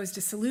course, proposed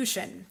a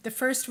solution. The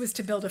first was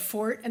to build a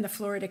fort in the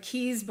Florida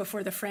Keys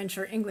before the French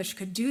or English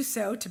could do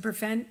so, to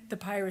prevent the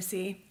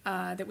piracy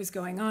that was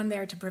going on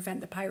there, to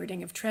prevent the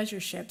pirating of treasure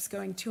ships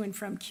going to and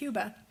from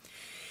Cuba.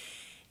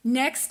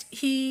 Next,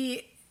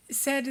 he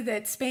said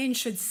that Spain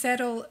should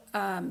settle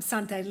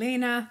Santa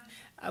Elena,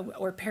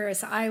 or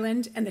Parris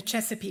Island, and the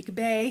Chesapeake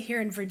Bay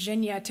here in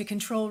Virginia to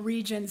control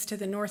regions to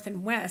the north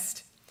and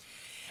west.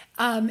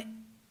 And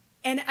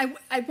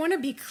I want to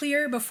be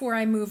clear before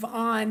I move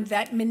on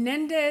that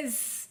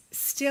Menendez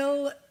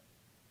still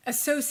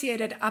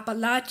associated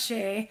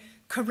Apalachee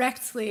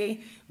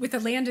correctly with the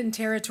land and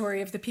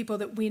territory of the people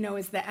that we know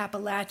as the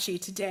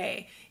Apalachee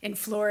today in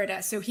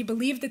Florida. So he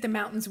believed that the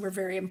mountains were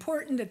very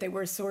important, that they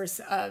were a source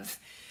of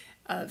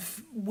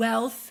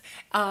wealth,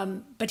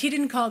 but he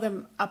didn't call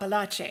them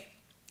Apalachee.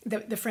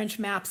 The French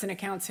maps and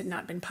accounts had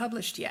not been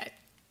published yet.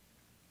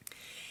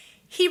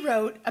 He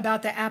wrote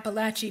about the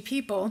Apalachee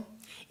people: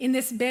 in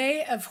this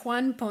bay of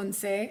Juan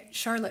Ponce,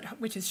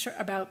 which is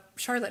about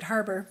Charlotte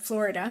Harbor,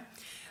 Florida,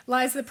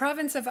 lies the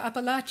province of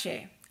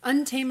Apalachee,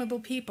 untamable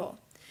people.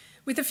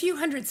 With a few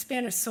hundred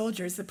Spanish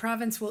soldiers, the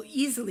province will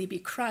easily be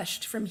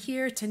crushed from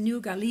here to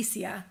New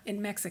Galicia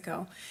in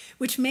Mexico,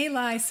 which may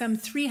lie some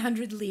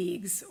 300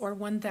 leagues or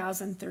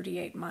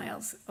 1,038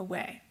 miles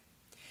away.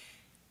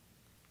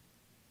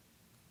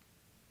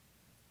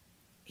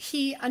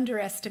 He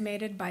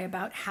underestimated by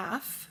about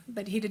half,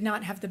 but he did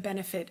not have the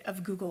benefit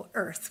of Google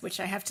Earth, which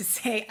I have to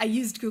say, I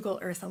used Google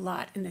Earth a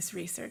lot in this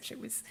research. It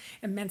was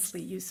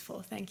immensely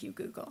useful. Thank you,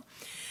 Google.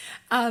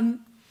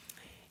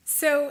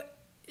 So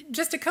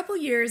just a couple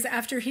years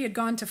after he had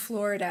gone to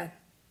Florida,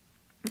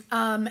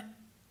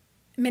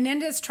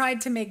 Menendez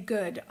tried to make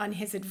good on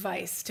his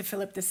advice to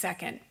Philip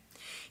II.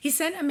 He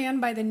sent a man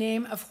by the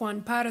name of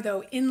Juan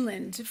Pardo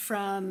inland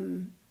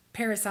from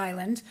Parris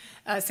Island,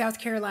 South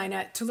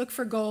Carolina, to look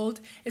for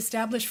gold,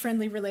 establish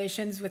friendly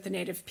relations with the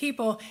native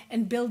people,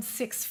 and build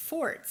 6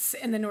 forts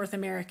in the North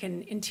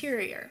American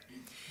interior.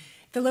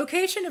 The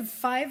location of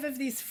 5 of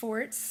these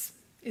forts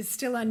is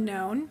still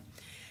unknown,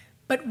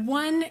 but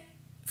one,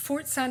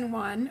 Fort San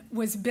Juan,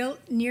 was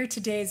built near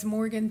today's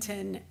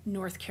Morganton,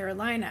 North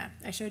Carolina.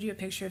 I showed you a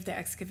picture of the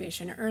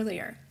excavation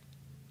earlier.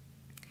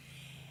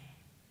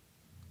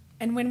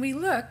 And when we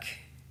look,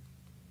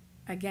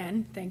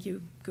 again, thank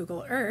you,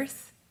 Google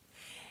Earth,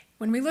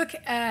 when we look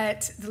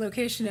at the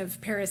location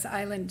of Parris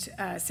Island,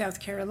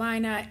 South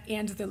Carolina,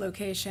 and the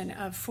location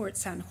of Fort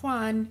San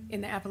Juan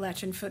in the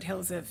Appalachian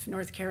foothills of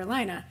North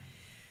Carolina,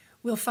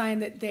 we'll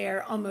find that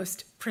they're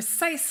almost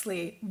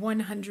precisely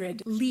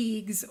 100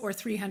 leagues or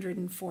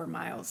 304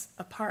 miles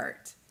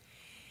apart.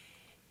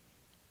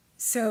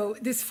 So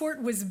this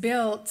fort was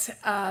built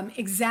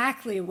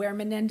exactly where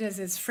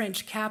Menendez's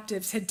French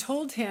captives had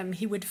told him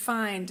he would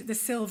find the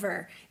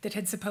silver that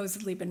had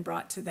supposedly been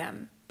brought to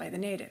them by the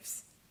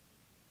natives.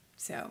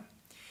 So,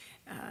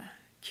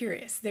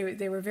 curious.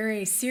 They were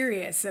very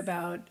serious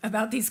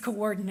about these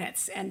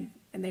coordinates, and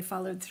they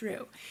followed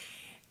through.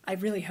 I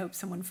really hope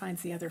someone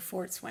finds the other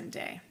forts one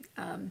day.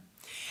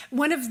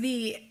 One of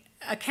the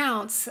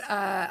accounts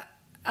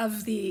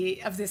of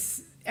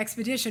this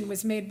expedition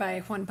was made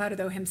by Juan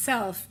Pardo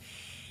himself,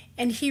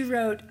 and he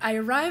wrote, "I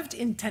arrived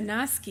in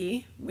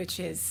Tanaski, which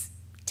is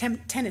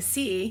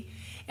Tennessee,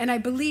 and I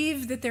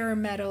believe that there are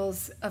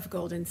metals of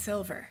gold and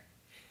silver."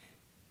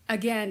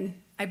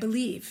 Again, I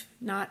believe,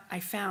 not I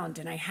found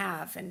and I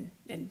have, and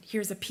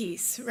here's a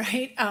piece,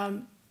 right?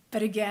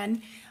 But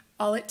again,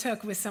 all it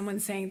took was someone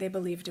saying they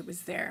believed it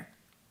was there.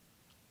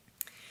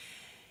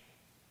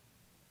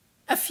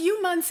 A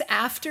few months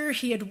after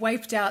he had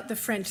wiped out the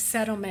French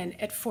settlement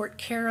at Fort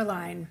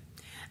Caroline,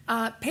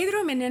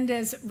 Pedro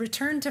Menendez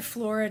returned to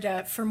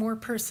Florida for more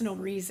personal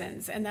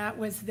reasons, and that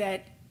was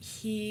that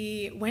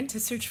he went to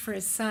search for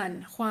his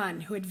son,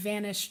 Juan, who had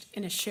vanished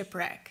in a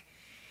shipwreck.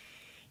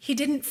 He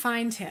didn't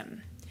find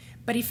him,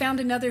 but he found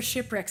another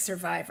shipwreck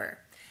survivor,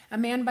 a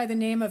man by the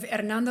name of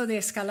Hernando de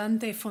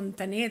Escalante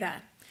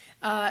Fontaneda,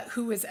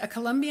 who was a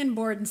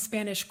Colombian-born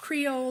Spanish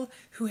Creole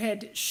who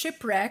had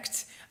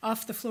shipwrecked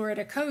off the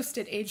Florida coast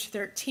at age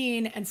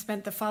 13 and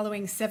spent the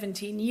following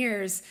 17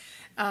 years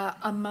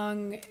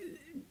among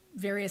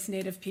various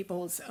native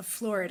peoples of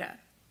Florida.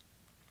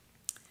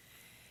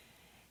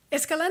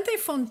 Escalante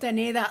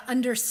Fontaneda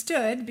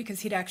understood,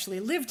 because he'd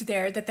actually lived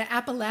there, that the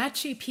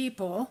Apalachee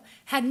people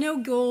had no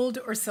gold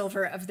or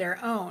silver of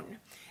their own.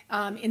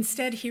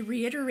 Instead, he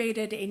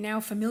reiterated a now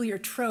familiar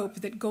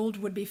trope that gold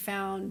would be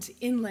found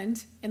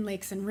inland in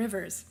lakes and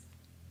rivers.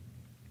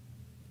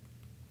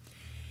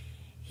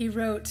 He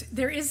wrote,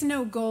 "There is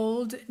no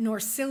gold nor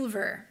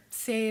silver,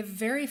 save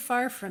very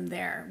far from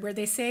there, where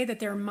they say that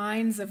there are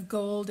mines of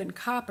gold and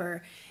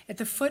copper at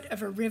the foot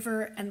of a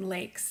river and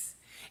lakes.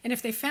 And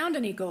if they found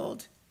any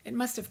gold, it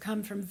must have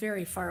come from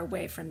very far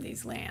away from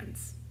these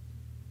lands."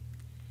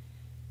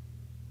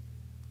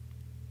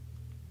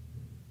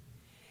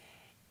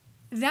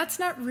 That's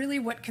not really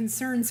what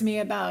concerns me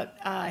about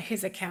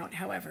his account,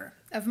 however.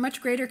 Of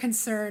much greater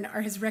concern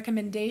are his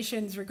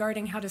recommendations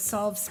regarding how to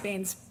solve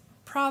Spain's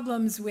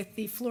problems with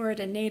the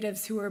Florida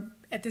natives, who are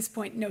at this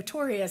point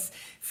notorious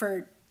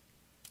for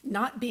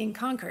not being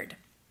conquered.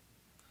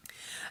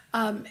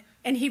 And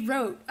he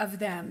wrote of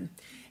them,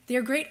 "They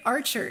are great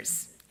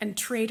archers and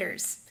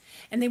traders,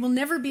 and they will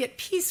never be at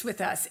peace with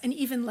us, and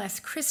even less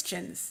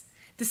Christians.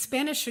 The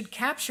Spanish should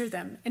capture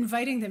them,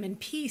 inviting them in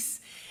peace,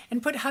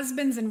 and put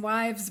husbands and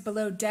wives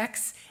below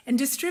decks and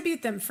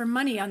distribute them for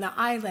money on the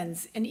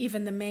islands and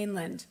even the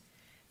mainland.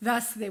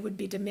 Thus they would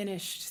be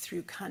diminished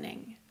through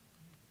cunning."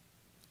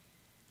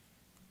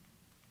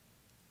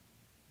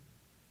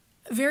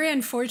 Very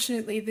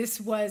unfortunately, this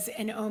was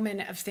an omen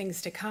of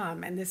things to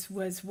come, and this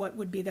was what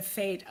would be the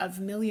fate of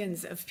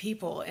millions of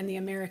people in the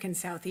American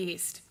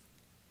Southeast.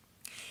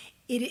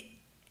 It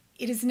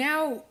is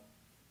now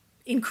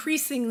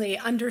increasingly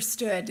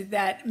understood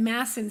that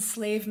mass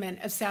enslavement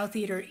of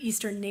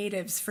Southeastern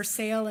natives for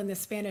sale in the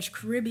Spanish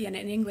Caribbean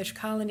and English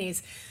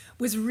colonies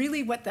was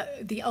really what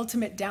the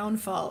ultimate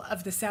downfall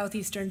of the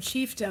Southeastern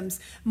chiefdoms,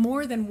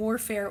 more than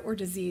warfare or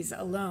disease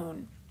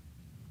alone.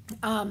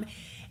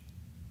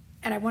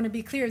 And I want to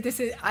be clear,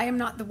 I am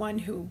not the one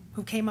who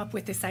came up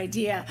with this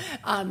idea.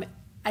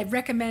 I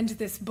recommend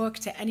this book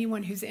to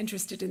anyone who's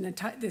interested in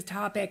the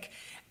topic,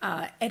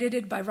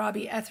 edited by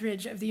Robbie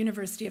Etheridge of the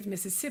University of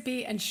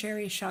Mississippi and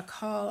Sherry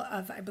Shakal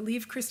of, I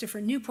believe, Christopher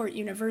Newport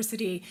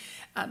University,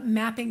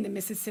 Mapping the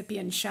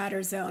Mississippian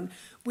Shatter Zone,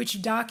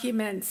 which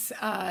documents,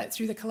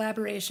 through the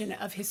collaboration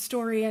of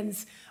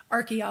historians,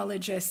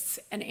 archaeologists,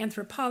 and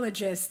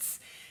anthropologists,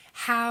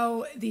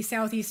 how the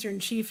Southeastern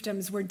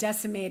chiefdoms were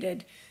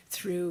decimated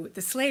through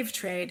the slave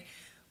trade,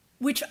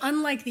 which,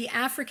 unlike the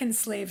African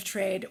slave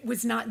trade,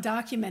 was not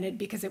documented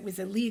because it was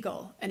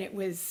illegal, and it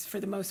was,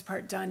 for the most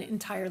part, done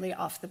entirely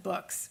off the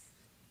books.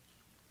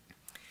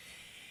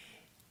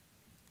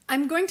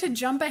 I'm going to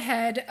jump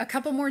ahead a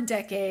couple more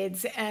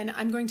decades, and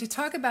I'm going to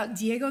talk about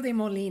Diego de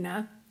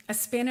Molina, a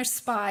Spanish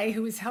spy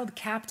who was held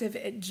captive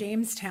at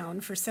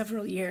Jamestown for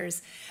several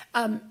years.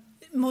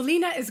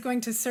 Molina is going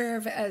to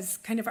serve as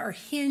kind of our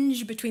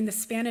hinge between the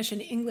Spanish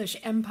and English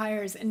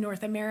empires in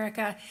North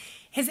America.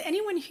 Has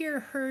anyone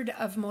here heard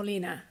of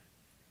Molina?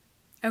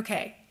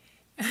 Okay.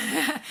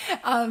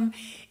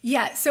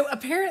 Yeah, so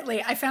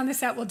apparently, I found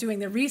this out while doing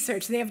the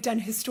research, they have done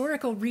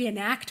historical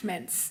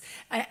reenactments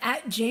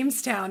at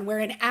Jamestown where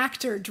an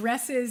actor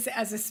dresses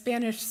as a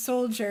Spanish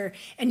soldier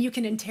and you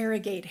can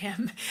interrogate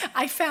him.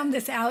 I found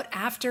this out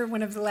after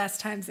one of the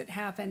last times it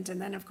happened,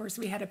 and then of course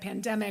we had a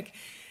pandemic.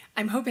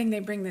 I'm hoping they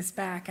bring this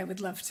back. I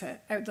would love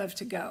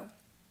to go.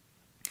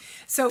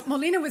 So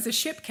Molina was a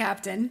ship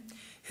captain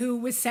who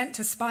was sent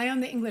to spy on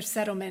the English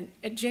settlement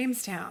at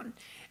Jamestown.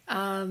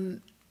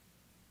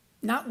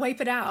 Not wipe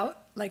it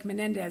out like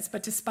Menendez,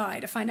 but to spy,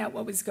 to find out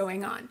what was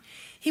going on.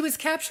 He was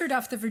captured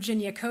off the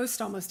Virginia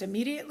coast almost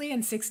immediately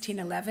in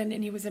 1611,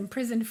 and he was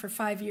imprisoned for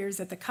 5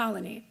 years at the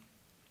colony.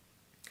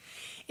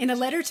 In a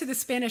letter to the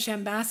Spanish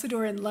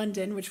ambassador in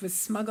London, which was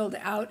smuggled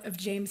out of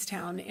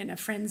Jamestown in a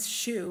friend's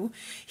shoe,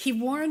 he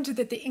warned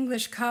that the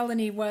English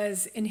colony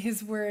was, in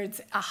his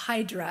words, a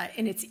hydra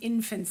in its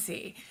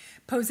infancy,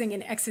 posing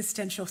an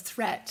existential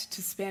threat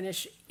to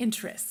Spanish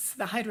interests.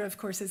 The hydra, of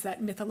course, is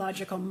that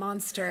mythological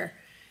monster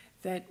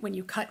that when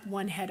you cut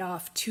one head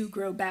off, two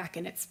grow back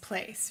in its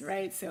place,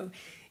 right? So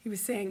he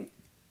was saying,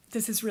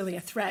 this is really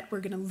a threat.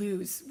 We're going to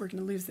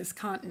lose this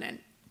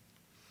continent.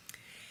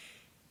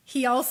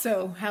 He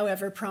also,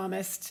 however,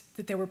 promised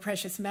that there were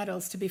precious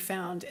metals to be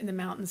found in the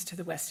mountains to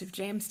the west of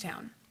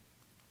Jamestown.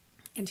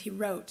 And he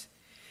wrote,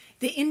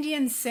 "The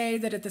Indians say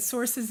that at the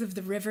sources of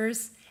the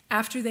rivers,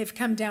 after they've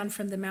come down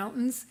from the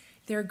mountains,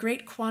 there are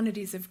great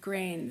quantities of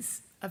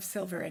grains of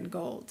silver and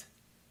gold."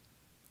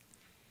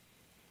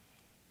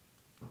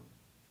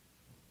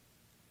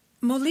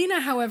 Molina,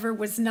 however,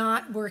 was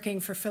not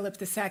working for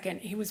Philip II.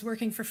 He was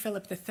working for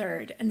Philip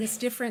III, and this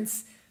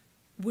difference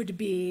would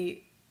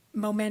be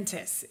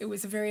momentous. There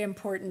was a very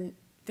important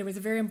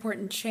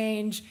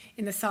change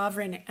in the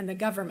sovereign and the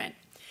government.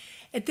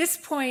 At this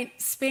point,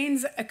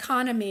 Spain's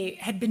economy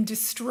had been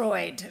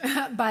destroyed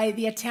by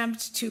the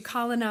attempt to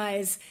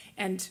colonize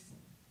and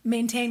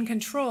maintain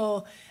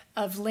control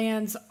of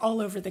lands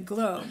all over the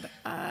globe.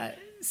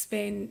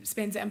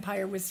 Spain's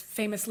empire was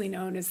famously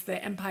known as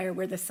the empire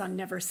where the sun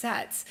never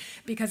sets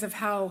because of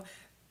how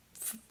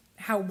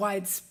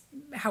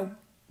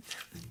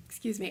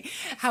excuse me,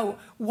 how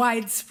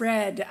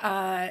widespread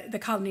the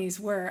colonies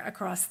were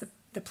across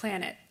the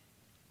planet.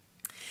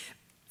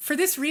 For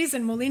this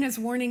reason, Molina's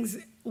warnings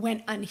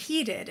went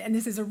unheeded, and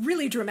this is a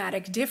really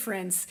dramatic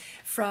difference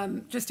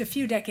from just a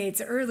few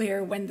decades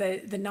earlier when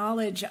the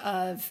knowledge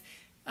of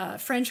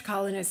French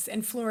colonists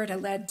in Florida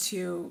led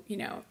to,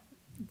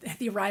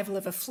 the arrival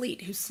of a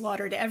fleet who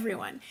slaughtered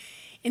everyone.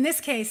 In this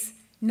case,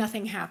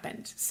 nothing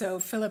happened. So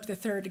Philip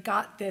III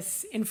got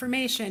this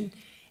information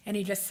and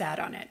he just sat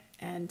on it.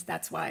 And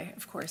that's why,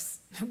 of course,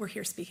 we're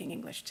here speaking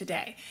English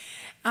today.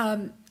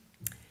 And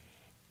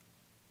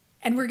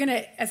we're going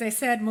to, as I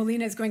said,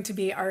 Molina is going to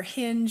be our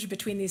hinge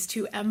between these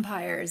two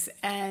empires,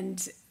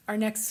 and our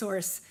next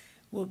source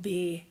will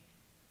be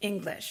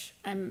English.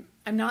 I'm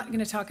not going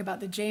to talk about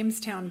the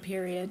Jamestown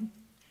period.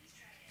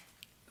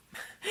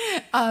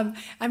 I'm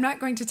not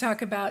going to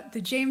talk about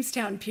the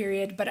Jamestown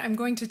period, but I'm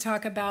going to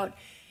talk about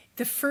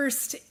the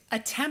first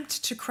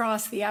attempt to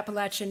cross the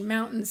Appalachian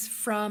Mountains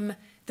from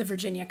the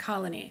Virginia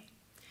colony.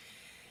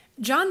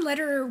 John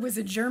Lederer was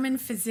a German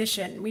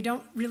physician. We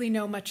don't really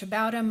know much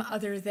about him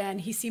other than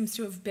he seems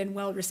to have been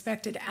well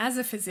respected as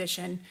a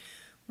physician.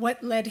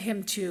 What led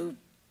him to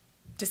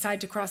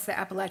decide to cross the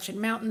Appalachian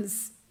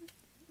Mountains,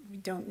 we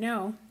don't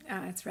know.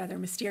 It's rather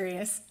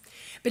mysterious.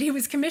 But he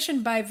was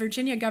commissioned by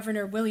Virginia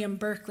Governor William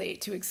Berkeley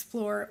to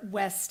explore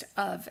west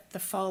of the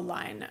fall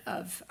line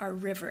of our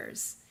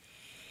rivers.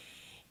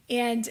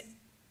 And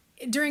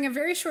during a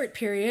very short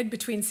period,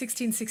 between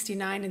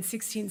 1669 and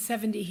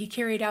 1670, he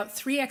carried out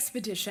 3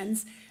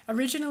 expeditions,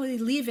 originally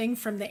leaving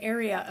from the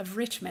area of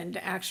Richmond,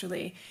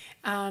 actually,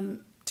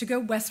 to go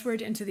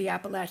westward into the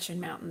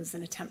Appalachian Mountains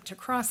and attempt to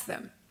cross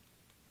them.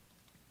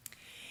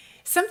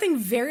 Something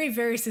very,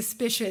 very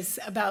suspicious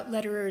about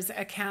Lederer's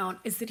account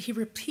is that he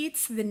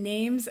repeats the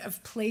names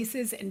of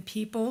places and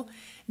people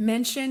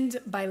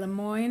mentioned by Le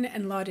Moyne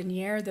and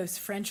Laudonnière, those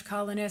French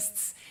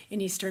colonists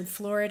in eastern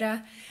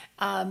Florida.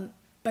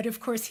 But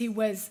of course, he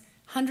was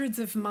hundreds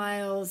of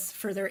miles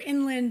further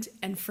inland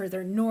and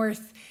further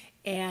north,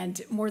 and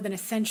more than a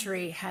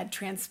century had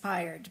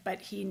transpired,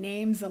 but he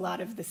names a lot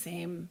of the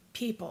same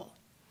people.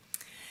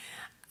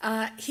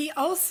 He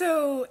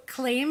also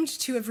claimed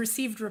to have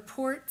received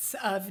reports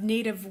of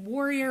native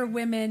warrior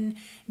women,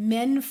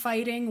 men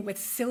fighting with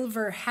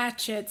silver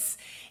hatchets,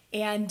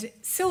 and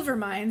silver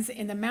mines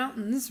in the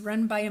mountains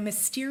run by a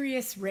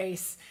mysterious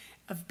race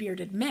of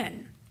bearded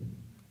men.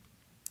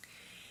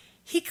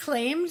 He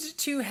claimed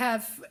to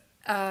have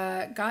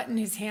gotten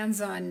his hands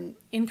on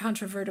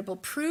incontrovertible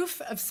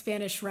proof of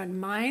Spanish-run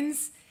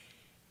mines,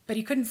 but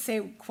he couldn't say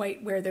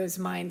quite where those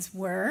mines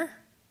were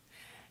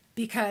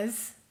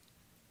because,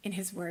 in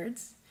his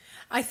words,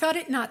 "I thought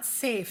it not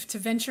safe to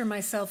venture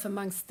myself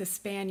amongst the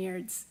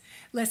Spaniards,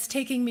 lest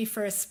taking me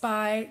for a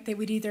spy, they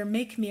would either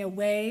make me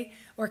away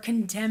or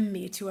condemn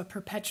me to a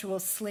perpetual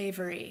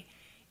slavery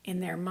in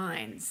their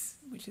mines,"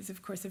 which is,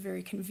 of course, a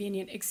very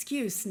convenient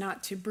excuse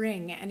not to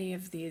bring any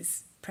of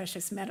these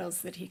precious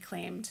metals that he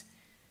claimed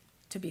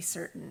to be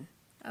certain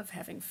of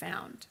having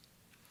found.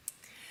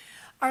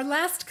 Our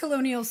last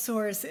colonial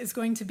source is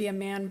going to be a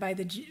man by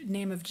the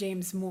name of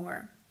James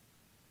Moore.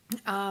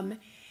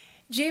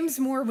 James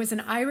Moore was an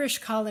Irish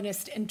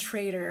colonist and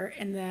trader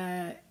in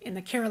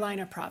the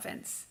Carolina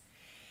province.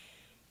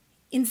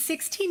 In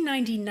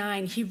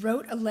 1699, he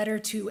wrote a letter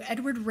to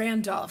Edward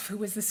Randolph, who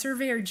was the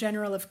Surveyor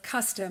General of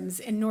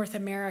Customs in North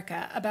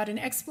America, about an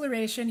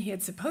exploration he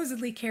had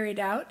supposedly carried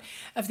out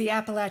of the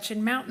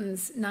Appalachian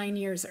Mountains 9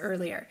 years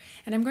earlier.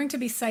 And I'm going to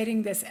be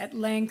citing this at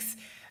length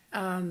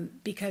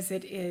because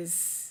it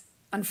is,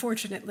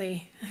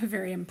 unfortunately,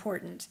 very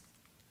important.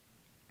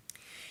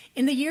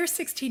 In the year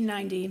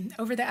 1690,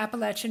 over the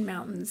Appalachian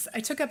Mountains, I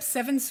took up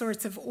 7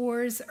 sorts of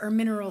ores or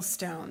mineral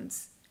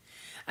stones.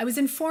 I was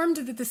informed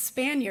that the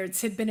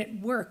Spaniards had been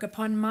at work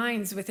upon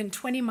mines within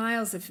 20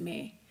 miles of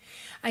me.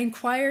 I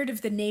inquired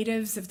of the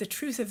natives of the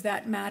truth of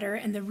that matter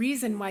and the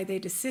reason why they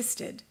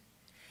desisted.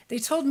 They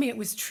told me it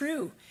was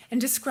true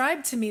and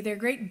described to me their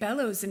great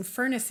bellows and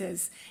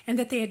furnaces, and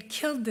that they had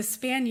killed the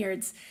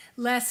Spaniards,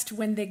 lest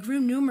when they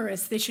grew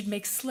numerous they should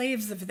make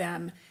slaves of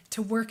them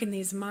to work in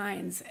these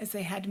mines, as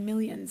they had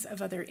millions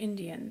of other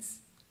Indians.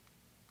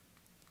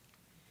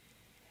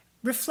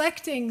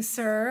 Reflecting,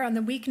 sir, on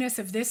the weakness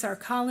of this our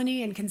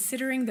colony, and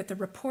considering that the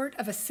report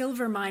of a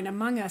silver mine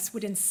among us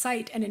would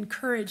incite and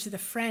encourage the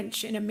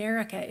French in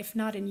America, if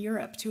not in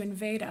Europe, to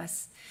invade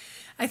us,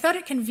 I thought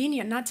it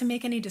convenient not to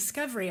make any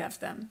discovery of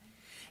them.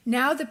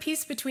 Now the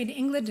peace between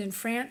England and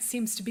France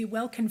seems to be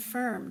well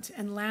confirmed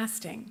and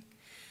lasting.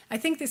 I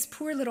think this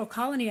poor little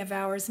colony of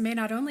ours may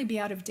not only be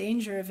out of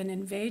danger of an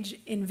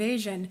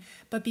invasion,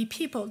 but be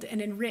peopled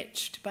and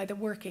enriched by the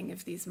working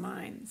of these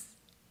mines.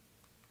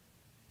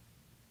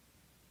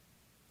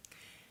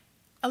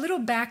 A little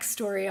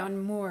backstory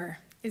on Moore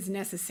is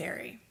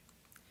necessary.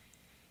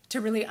 to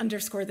really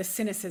underscore the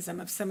cynicism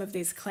of some of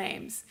these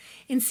claims.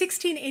 In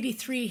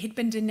 1683, he'd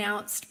been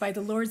denounced by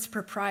the Lords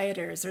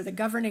Proprietors, or the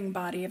governing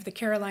body of the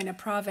Carolina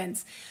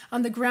province,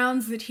 on the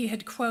grounds that he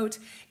had, quote,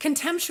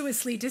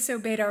 contemptuously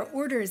disobeyed our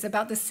orders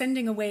about the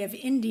sending away of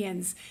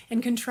Indians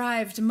and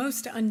contrived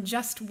most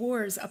unjust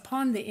wars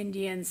upon the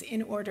Indians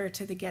in order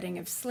to the getting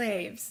of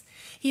slaves.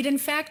 He'd in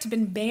fact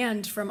been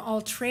banned from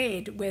all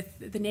trade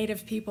with the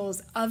native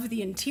peoples of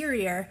the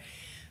interior,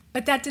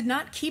 but that did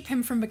not keep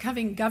him from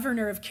becoming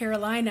governor of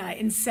Carolina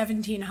in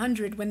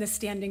 1700 when the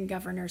standing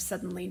governor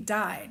suddenly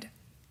died.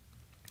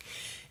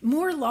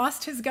 Moore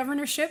lost his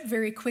governorship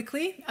very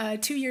quickly.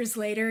 2 years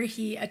later,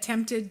 he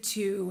attempted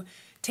to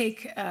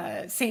take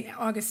St.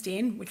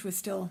 Augustine, which was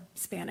still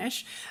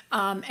Spanish,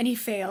 and he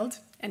failed,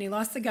 and he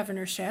lost the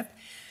governorship.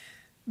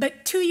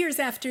 But 2 years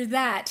after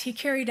that, he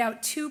carried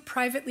out 2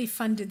 privately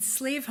funded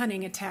slave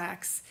hunting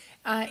attacks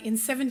in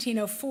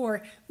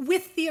 1704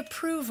 with the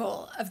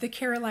approval of the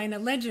Carolina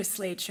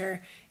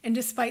legislature, and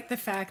despite the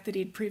fact that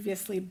he'd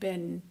previously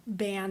been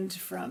banned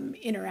from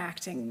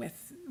interacting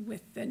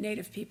with the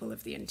native people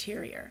of the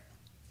interior.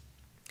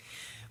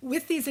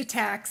 With these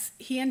attacks,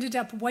 he ended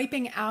up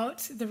wiping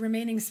out the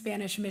remaining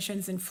Spanish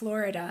missions in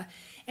Florida,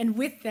 and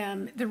with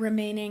them, the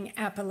remaining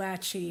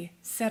Apalachee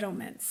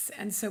settlements.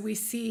 And so we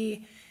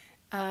see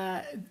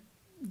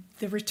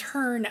the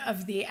return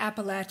of the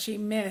Apalachee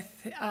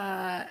myth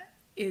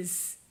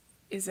is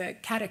a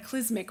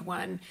cataclysmic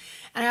one.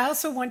 And I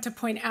also want to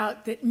point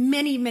out that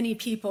many, many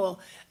people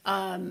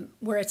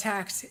were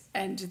attacked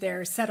and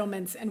their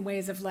settlements and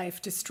ways of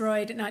life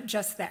destroyed, not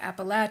just the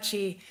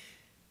Apalachee.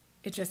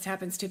 It just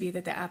happens to be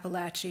that the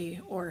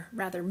Apalachee, or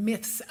rather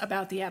myths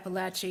about the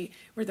Apalachee,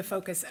 were the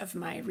focus of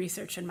my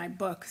research in my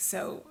book,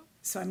 so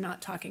I'm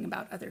not talking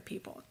about other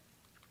people.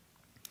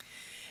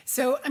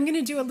 So I'm going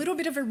to do a little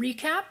bit of a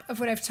recap of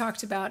what I've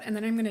talked about, and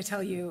then I'm going to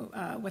tell you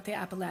what the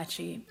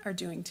Apalachee are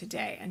doing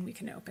today, and we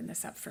can open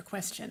this up for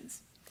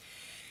questions.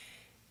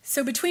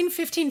 So between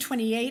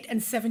 1528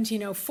 and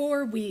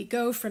 1704, we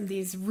go from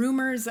these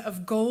rumors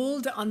of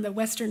gold on the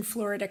western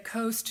Florida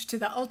coast to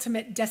the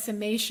ultimate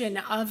decimation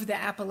of the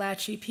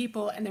Apalachee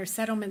people and their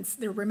settlements,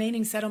 their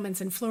remaining settlements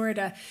in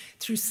Florida,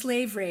 through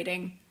slave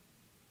raiding.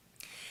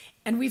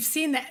 And we've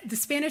seen that the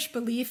Spanish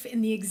belief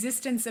in the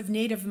existence of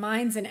native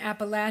mines in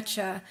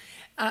Appalachia,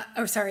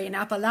 in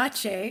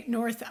Appalachia,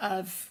 north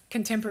of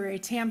contemporary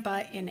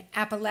Tampa in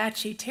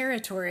Apalachee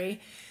territory,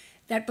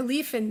 that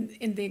belief in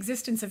the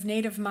existence of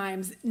native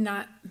mines,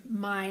 not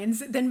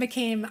mines, then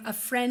became a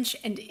French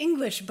and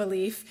English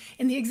belief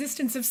in the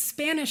existence of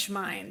Spanish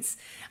mines.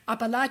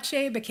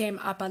 Apalachee became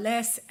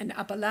Apales and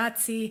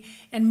Apalazzi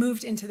and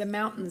moved into the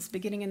mountains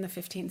beginning in the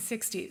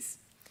 1560s.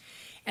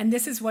 And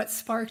this is what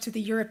sparked the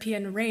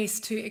European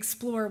race to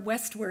explore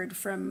westward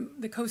from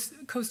the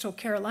coastal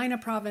Carolina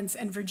province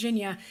and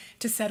Virginia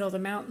to settle the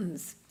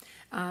mountains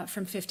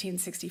from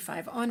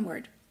 1565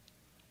 onward.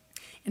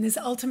 And this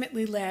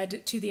ultimately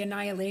led to the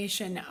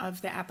annihilation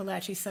of the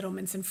Apalachee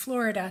settlements in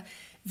Florida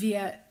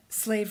via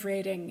slave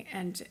raiding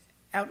and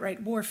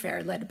outright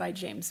warfare led by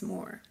James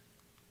Moore.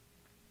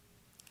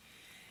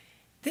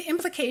 The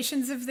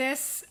implications of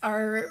this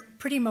are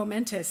pretty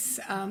momentous.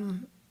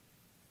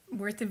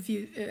 We're at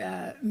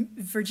the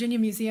Virginia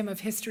Museum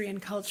of History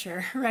and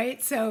Culture,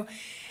 right? So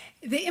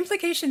the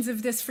implications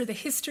of this for the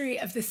history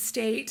of the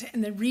state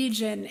and the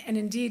region, and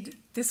indeed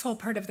this whole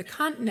part of the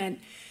continent,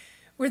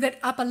 were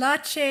that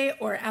Apalachee,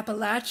 or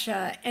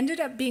Appalachia, ended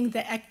up being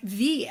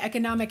the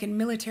economic and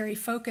military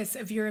focus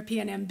of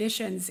European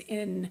ambitions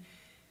in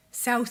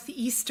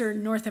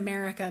southeastern North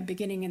America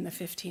beginning in the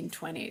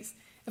 1520s.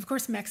 Of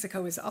course,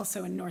 Mexico is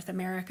also in North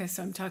America,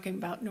 so I'm talking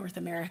about North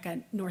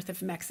America, north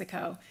of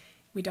Mexico.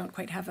 We don't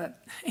quite have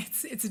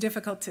it's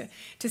difficult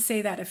to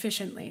say that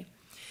efficiently.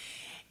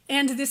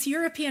 And this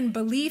European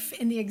belief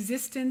in the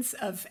existence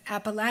of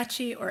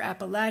Apalachee or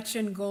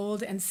Appalachian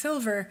gold and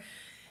silver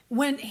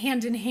went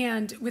hand in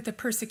hand with the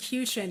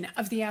persecution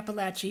of the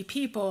Apalachee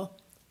people,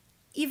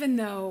 even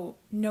though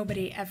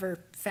nobody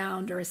ever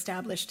found or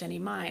established any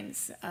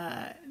mines.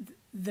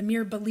 The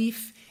mere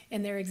belief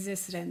in their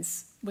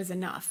existence was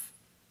enough.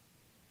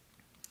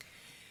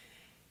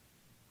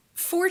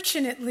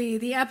 Fortunately,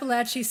 the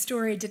Apalachee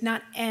story did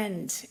not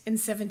end in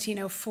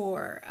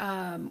 1704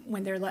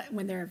 when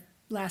their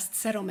last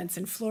settlements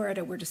in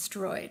Florida were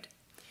destroyed.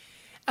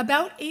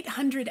 About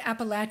 800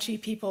 Apalachee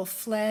people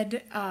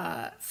fled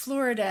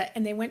Florida,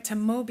 and they went to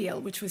Mobile,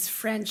 which was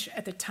French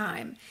at the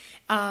time.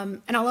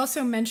 And I'll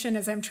also mention,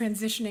 as I'm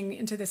transitioning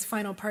into this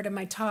final part of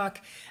my talk,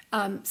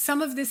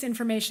 some of this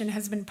information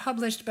has been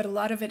published, but a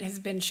lot of it has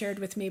been shared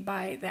with me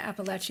by the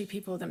Apalachee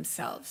people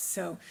themselves.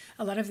 So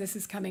a lot of this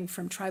is coming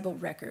from tribal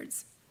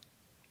records.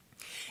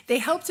 They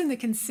helped in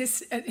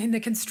the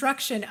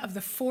construction of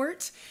the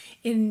fort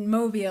in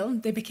Mobile.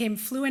 They became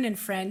fluent in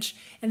French,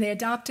 and they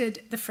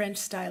adopted the French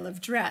style of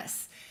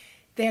dress.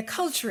 They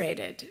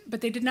acculturated,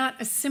 but they did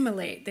not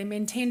assimilate. They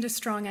maintained a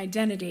strong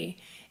identity,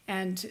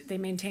 and they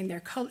maintained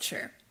their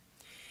culture.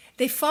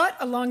 They fought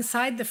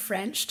alongside the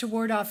French to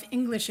ward off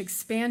English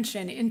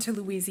expansion into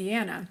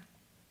Louisiana.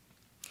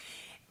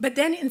 But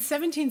then in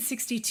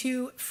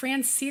 1762,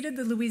 France ceded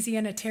the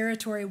Louisiana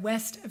Territory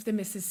west of the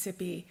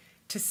Mississippi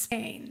to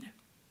Spain.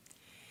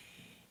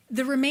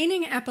 The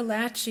remaining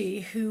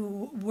Apalachee,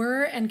 who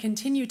were and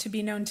continue to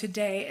be known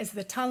today as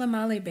the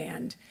Talamali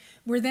Band,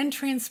 were then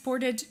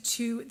transported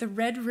to the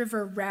Red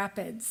River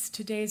Rapids,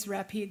 today's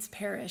Rapides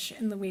Parish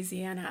in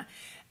Louisiana.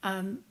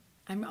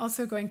 I'm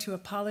also going to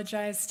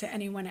apologize to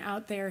anyone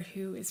out there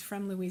who is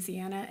from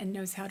Louisiana and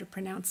knows how to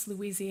pronounce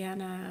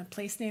Louisiana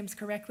place names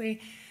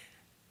correctly.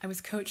 I was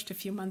coached a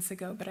few months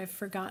ago, but I've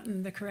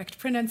forgotten the correct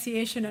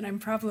pronunciation, and I'm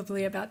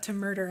probably about to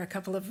murder a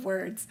couple of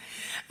words.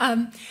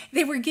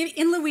 They were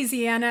in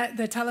Louisiana,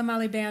 the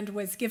Talamali Band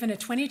was given a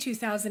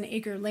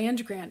 22,000-acre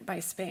land grant by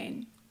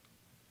Spain.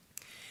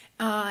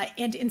 And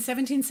in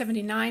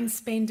 1779,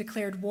 Spain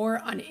declared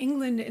war on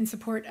England in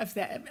support of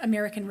the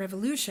American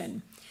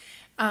Revolution,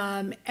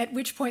 at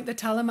which point the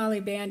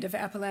Talamali Band of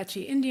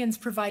Apalachee Indians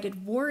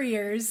provided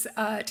warriors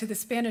to the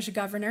Spanish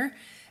governor,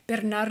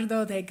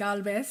 Bernardo de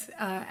Galvez,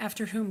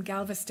 after whom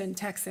Galveston,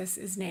 Texas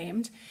is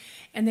named,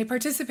 and they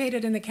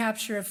participated in the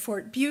capture of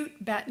Fort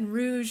Butte, Baton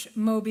Rouge,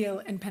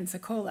 Mobile, and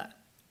Pensacola.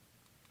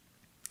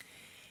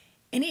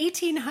 In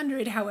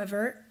 1800,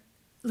 however,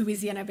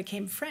 Louisiana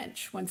became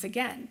French once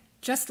again,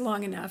 just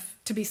long enough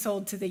to be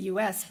sold to the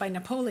U.S. by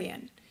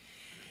Napoleon.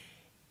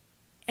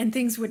 And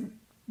things would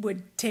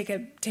take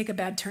a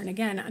bad turn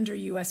again under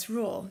U.S.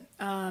 rule.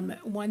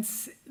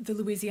 Once the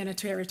Louisiana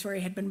Territory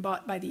had been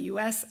bought by the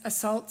U.S.,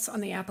 assaults on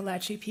the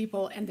Apalachee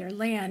people and their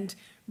land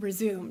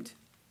resumed.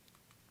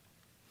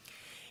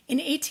 In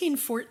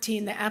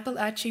 1814, the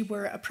Apalachee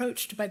were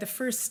approached by the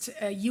first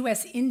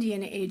U.S.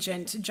 Indian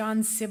agent,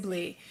 John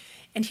Sibley,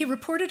 and he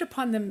reported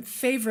upon them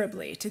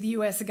favorably to the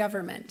U.S.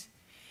 government.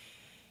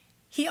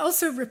 He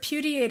also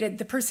repudiated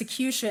the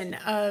persecution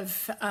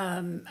of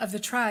the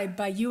tribe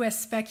by U.S.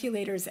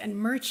 speculators and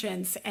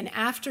merchants, and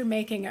after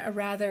making a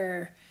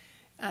rather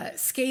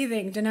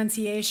scathing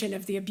denunciation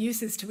of the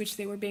abuses to which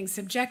they were being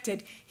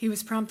subjected, he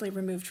was promptly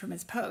removed from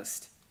his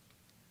post.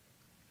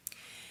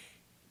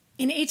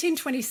 In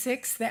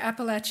 1826, the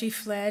Apalachee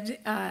fled,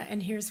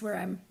 and here's where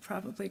I'm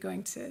probably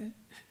going to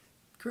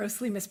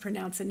grossly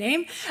mispronounce a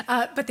name,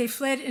 but they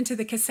fled into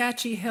the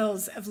Kisatchie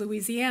Hills of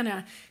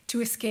Louisiana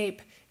to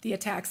escape the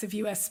attacks of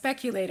U.S.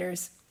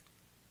 speculators.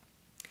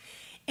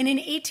 And in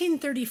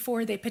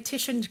 1834, they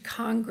petitioned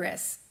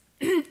Congress.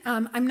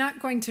 I'm not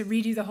going to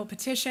read you the whole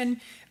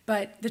petition,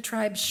 but the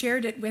tribe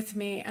shared it with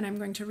me, and I'm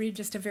going to read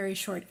just a very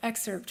short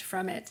excerpt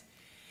from it,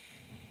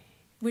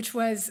 which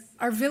was,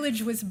 "Our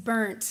village was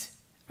burnt,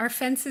 our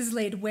fences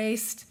laid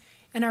waste,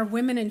 and our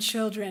women and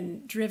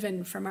children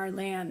driven from our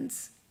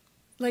lands.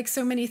 Like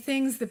so many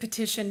things, the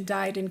petition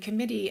died in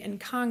committee in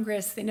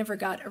Congress. They never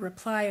got a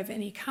reply of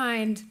any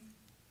kind.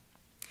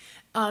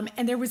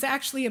 And there was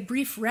actually a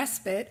brief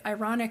respite,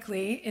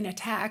 ironically, in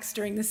attacks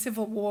during the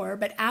Civil War,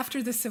 but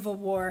after the Civil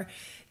War,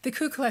 the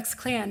Ku Klux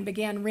Klan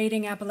began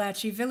raiding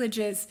Apalachee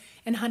villages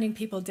and hunting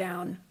people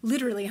down,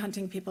 literally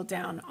hunting people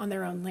down on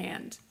their own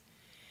land.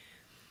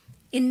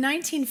 In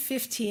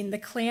 1915, the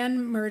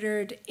Klan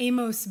murdered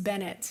Amos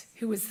Bennett,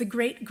 who was the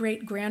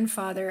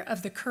great-great-grandfather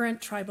of the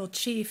current tribal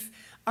chief,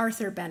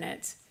 Arthur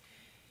Bennett.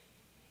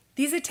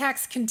 These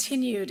attacks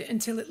continued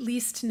until at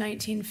least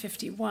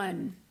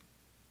 1951.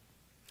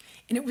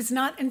 And it was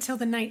not until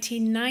the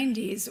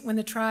 1990s when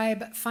the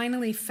tribe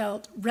finally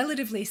felt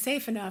relatively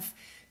safe enough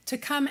to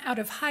come out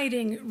of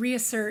hiding,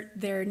 reassert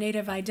their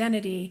native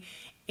identity,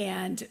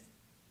 and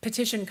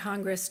petition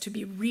Congress to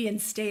be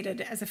reinstated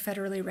as a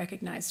federally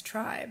recognized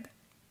tribe.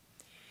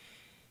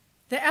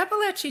 The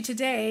Apalachee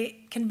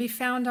today can be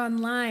found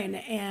online,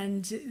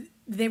 and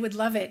they would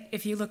love it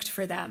if you looked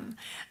for them.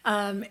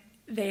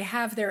 They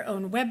have their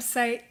own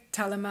website,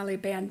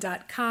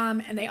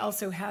 talamaliband.com, and they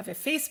also have a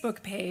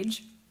Facebook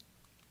page.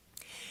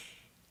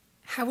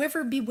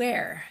 However,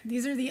 beware.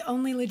 These are the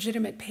only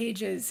legitimate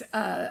pages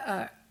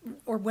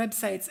or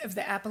websites of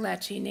the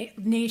Apalachee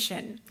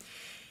Nation.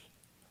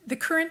 The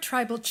current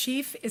tribal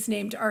chief is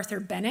named Arthur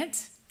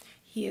Bennett.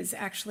 He is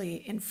actually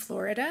in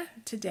Florida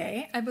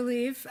today, I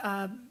believe,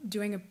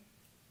 doing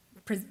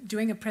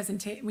a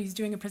presentation. He's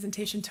doing a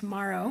presentation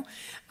tomorrow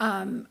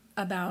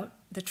about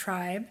the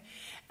tribe.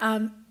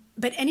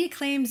 But any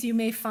claims you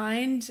may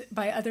find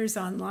by others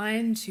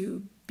online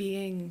to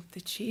being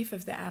the chief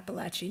of the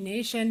Apalachee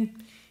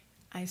Nation,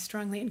 I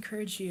strongly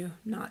encourage you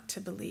not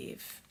to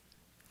believe.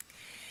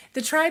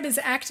 The tribe is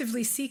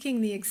actively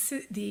seeking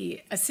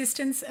the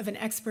assistance of an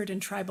expert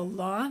in tribal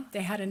law.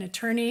 They had an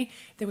attorney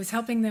that was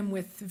helping them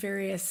with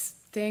various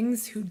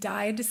things who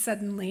died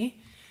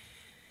suddenly.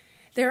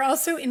 They're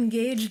also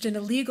engaged in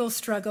a legal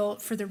struggle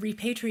for the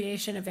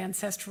repatriation of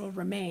ancestral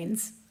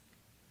remains,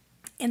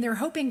 and they're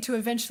hoping to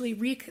eventually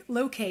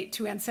relocate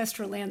to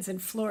ancestral lands in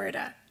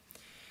Florida.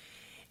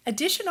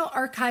 Additional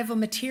archival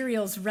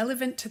materials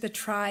relevant to the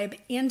tribe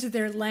and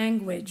their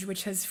language,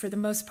 which has for the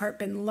most part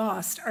been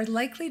lost, are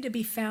likely to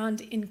be found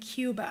in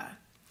Cuba.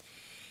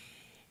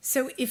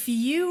 So if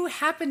you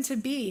happen to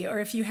be, or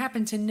if you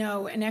happen to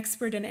know an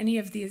expert in any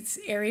of these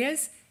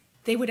areas,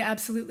 they would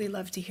absolutely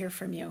love to hear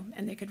from you,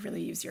 and they could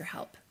really use your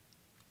help.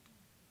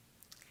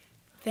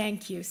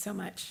 Thank you so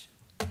much.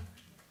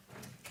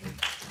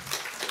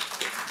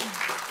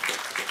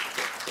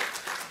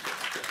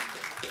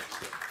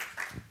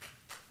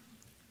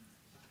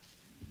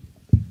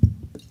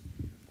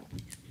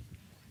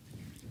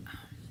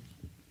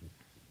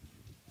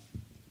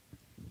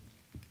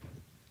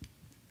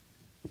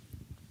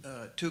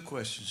 Two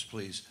questions,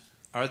 please.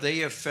 Are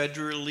they a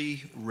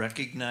federally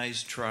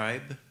recognized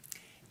tribe?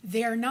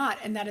 They are not,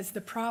 and that is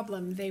the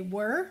problem. They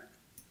were,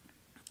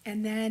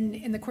 and then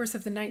in the course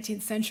of the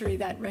 19th century,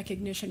 that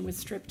recognition was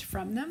stripped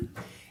from them,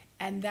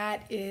 and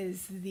that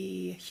is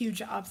the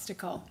huge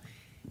obstacle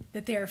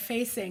that they are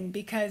facing,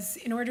 because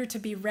in order to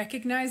be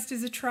recognized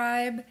as a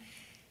tribe,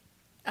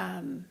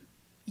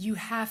 you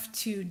have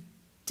to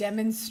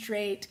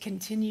demonstrate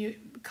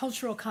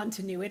cultural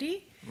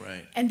continuity.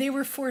 Right. And they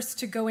were forced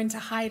to go into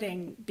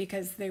hiding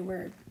because they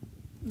were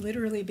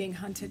literally being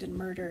hunted and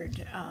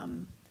murdered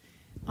on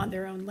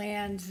their own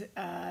land.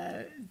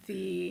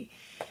 The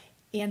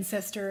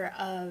ancestor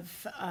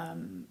of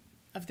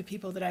the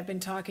people that I've been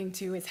talking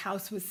to, his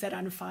house was set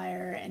on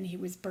fire and he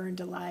was burned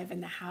alive in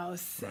the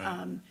house.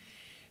 Right.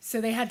 So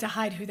they had to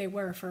hide who they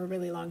were for a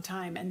really long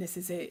time, and this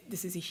is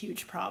a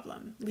huge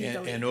problem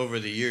legally. And over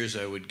the years,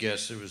 I would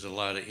guess there was a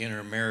lot of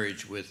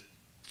intermarriage with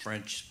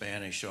French,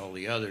 Spanish, all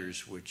the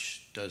others,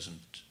 which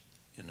doesn't,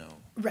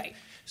 Right.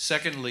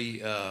 Secondly,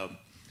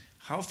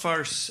 how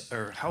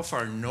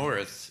far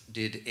north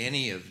did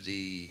any of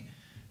the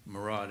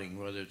marauding,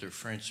 whether they're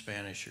French,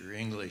 Spanish, or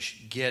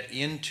English, get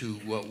into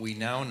what we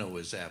now know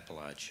as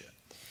Appalachia?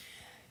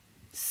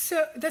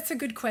 So that's a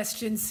good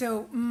question.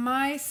 So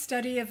my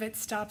study of it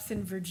stops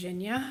in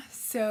Virginia.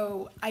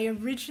 So I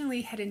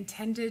originally had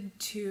intended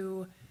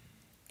to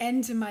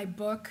end my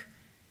book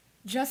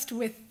just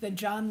with the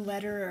John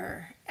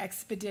Lederer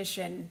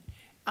expedition,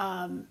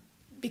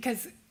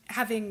 because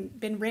having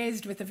been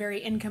raised with a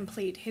very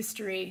incomplete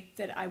history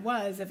that I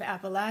was of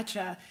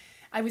Appalachia,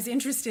 I was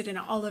interested in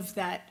all of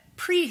that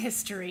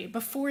prehistory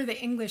before the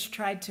English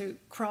tried to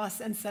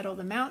cross and settle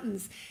the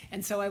mountains.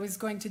 And so I was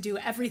going to do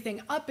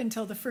everything up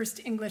until the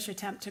first English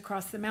attempt to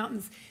cross the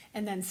mountains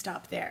and then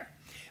stop there.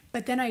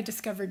 But then I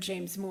discovered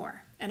James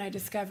Moore, and I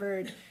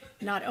discovered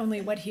not only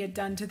what he had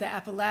done to the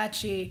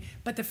Appalachie,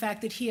 but the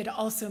fact that he had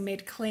also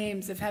made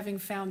claims of having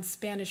found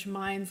Spanish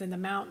mines in the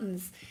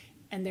mountains,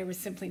 and there was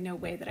simply no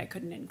way that I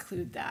couldn't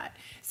include that.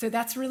 So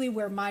that's really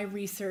where my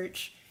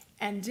research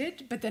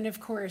ended. But then,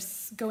 of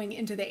course, going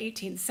into the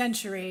 18th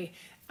century,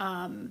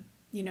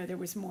 there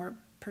was more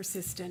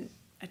persistent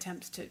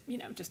attempts to,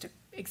 just to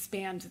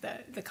expand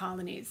the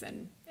colonies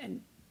and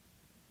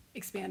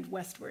expand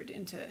westward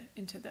into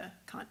the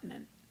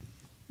continent.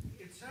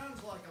 It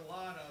sounds like a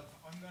lot of,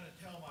 I'm going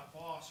to tell my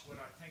boss what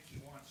I think he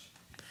wants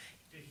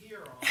to hear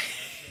on this,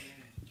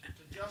 and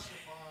to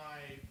justify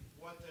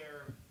what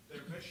their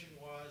mission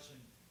was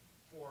and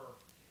for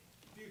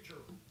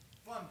future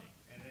funding.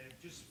 And I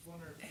just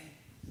wonder if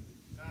you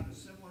found a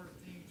similar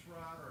theme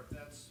throughout, or if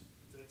that's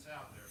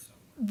out there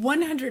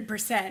somewhere.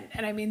 100%.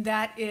 And I mean,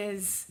 that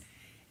is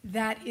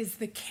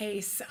the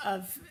case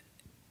of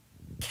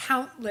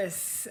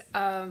countless,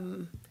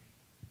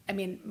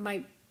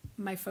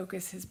 my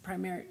focus has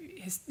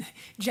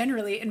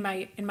generally in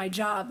my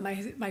job,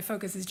 my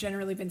focus has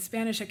generally been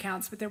Spanish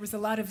accounts, but there was a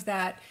lot of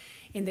that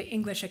in the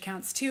English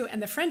accounts too,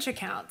 and the French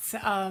accounts.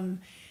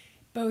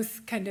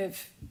 Both kind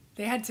of,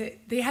 they had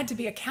to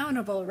be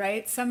accountable,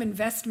 right? Some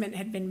investment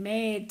had been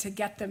made to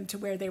get them to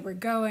where they were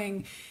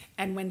going,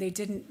 and when they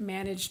didn't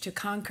manage to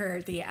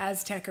conquer the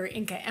Aztec or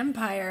Inca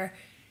Empire,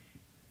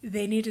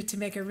 they needed to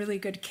make a really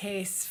good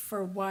case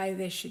for why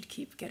they should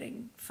keep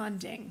getting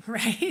funding,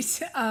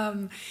 right?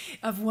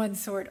 Of one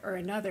sort or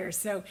another.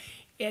 So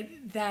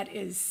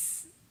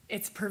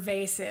it's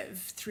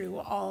pervasive through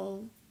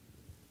all,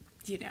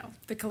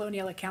 the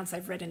colonial accounts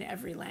I've read in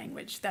every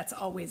language. That's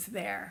always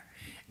there.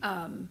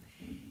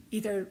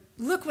 Either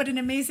look what an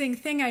amazing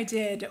thing I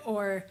did,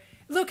 or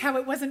look how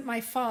it wasn't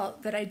my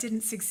fault that I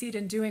didn't succeed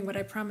in doing what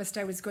I promised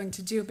I was going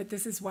to do, but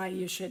this is why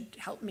you should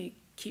help me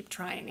keep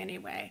trying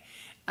anyway.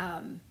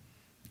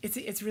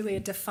 It's really a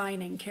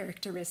defining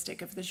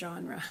characteristic of the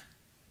genre.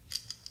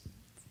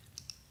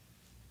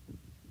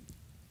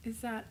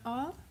 Is that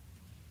all?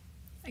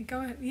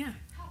 Go ahead, yeah.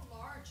 How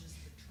large is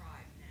the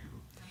tribe now?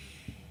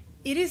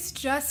 It is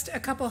just a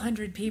couple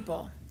hundred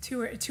people, two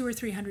or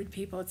 300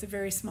 people. It's a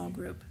very small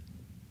group.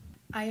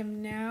 I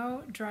am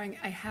now drawing.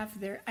 I have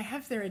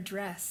their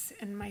address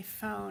in my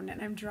phone,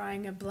 and I'm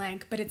drawing a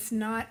blank. But it's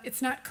not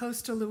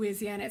coastal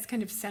Louisiana. It's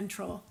kind of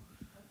central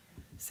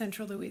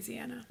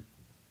Louisiana.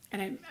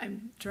 And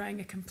I'm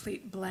drawing a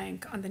complete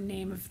blank on the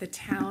name of the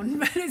town.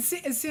 But as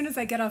soon as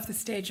I get off the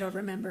stage, I'll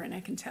remember and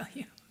I can tell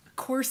you.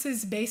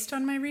 Courses based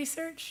on my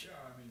research? Yeah,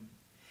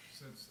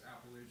 since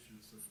Appalachia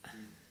is such a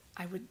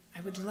big...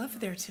 I would love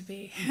there to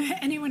be.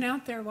 Anyone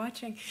out there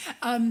watching?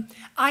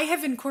 I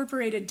have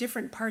incorporated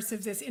different parts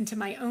of this into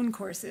my own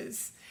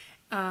courses.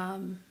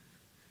 But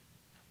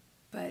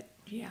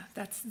yeah,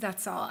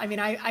 that's all.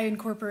 I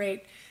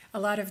incorporate a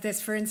lot of this.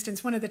 For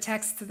instance, one of the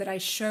texts that I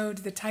showed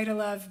the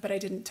title of, but I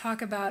didn't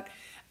talk about,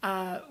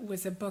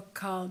 was a book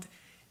called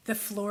the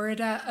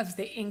Florida of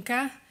the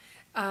Inca.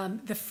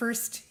 The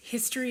first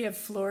history of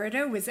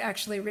Florida was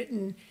actually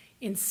written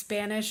in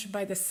Spanish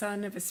by the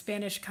son of a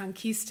Spanish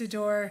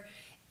conquistador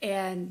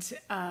and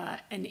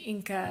an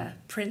Inca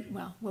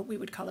what we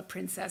would call a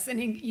princess,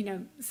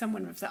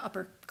 someone of the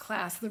upper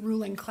class, the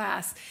ruling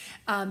class.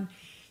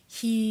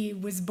 He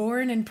was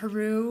born in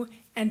Peru,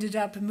 ended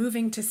up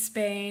moving to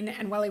Spain,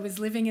 and while he was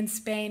living in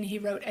Spain, he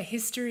wrote a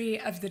history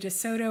of the De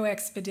Soto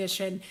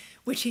expedition,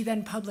 which he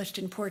then published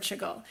in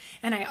Portugal.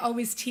 And I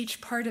always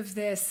teach part of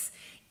this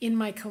in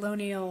my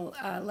colonial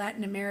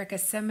Latin America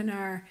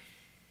seminar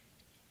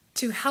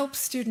to help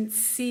students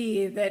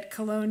see that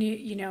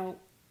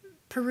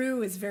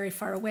Peru is very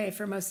far away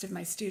for most of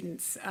my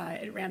students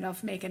at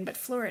Randolph-Macon, but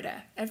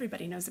Florida,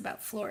 everybody knows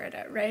about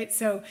Florida, right?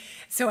 So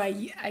I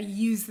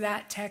use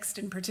that text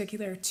in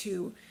particular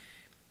to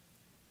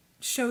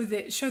show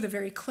the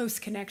very close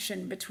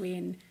connection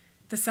between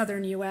the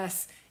southern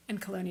U.S.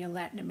 and colonial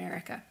Latin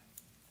America.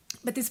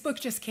 But this book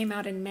just came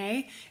out in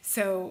May,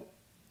 so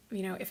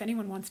if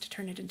anyone wants to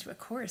turn it into a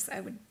course,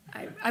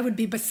 I would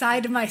be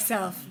beside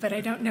myself, but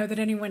I don't know that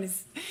anyone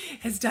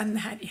has done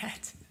that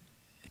yet.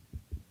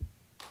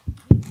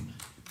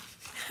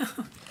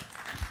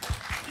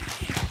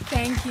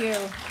 Thank you.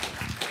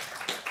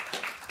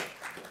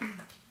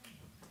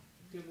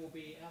 Tim will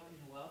be out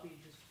in the lobby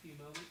in just a few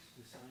moments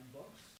to sign books.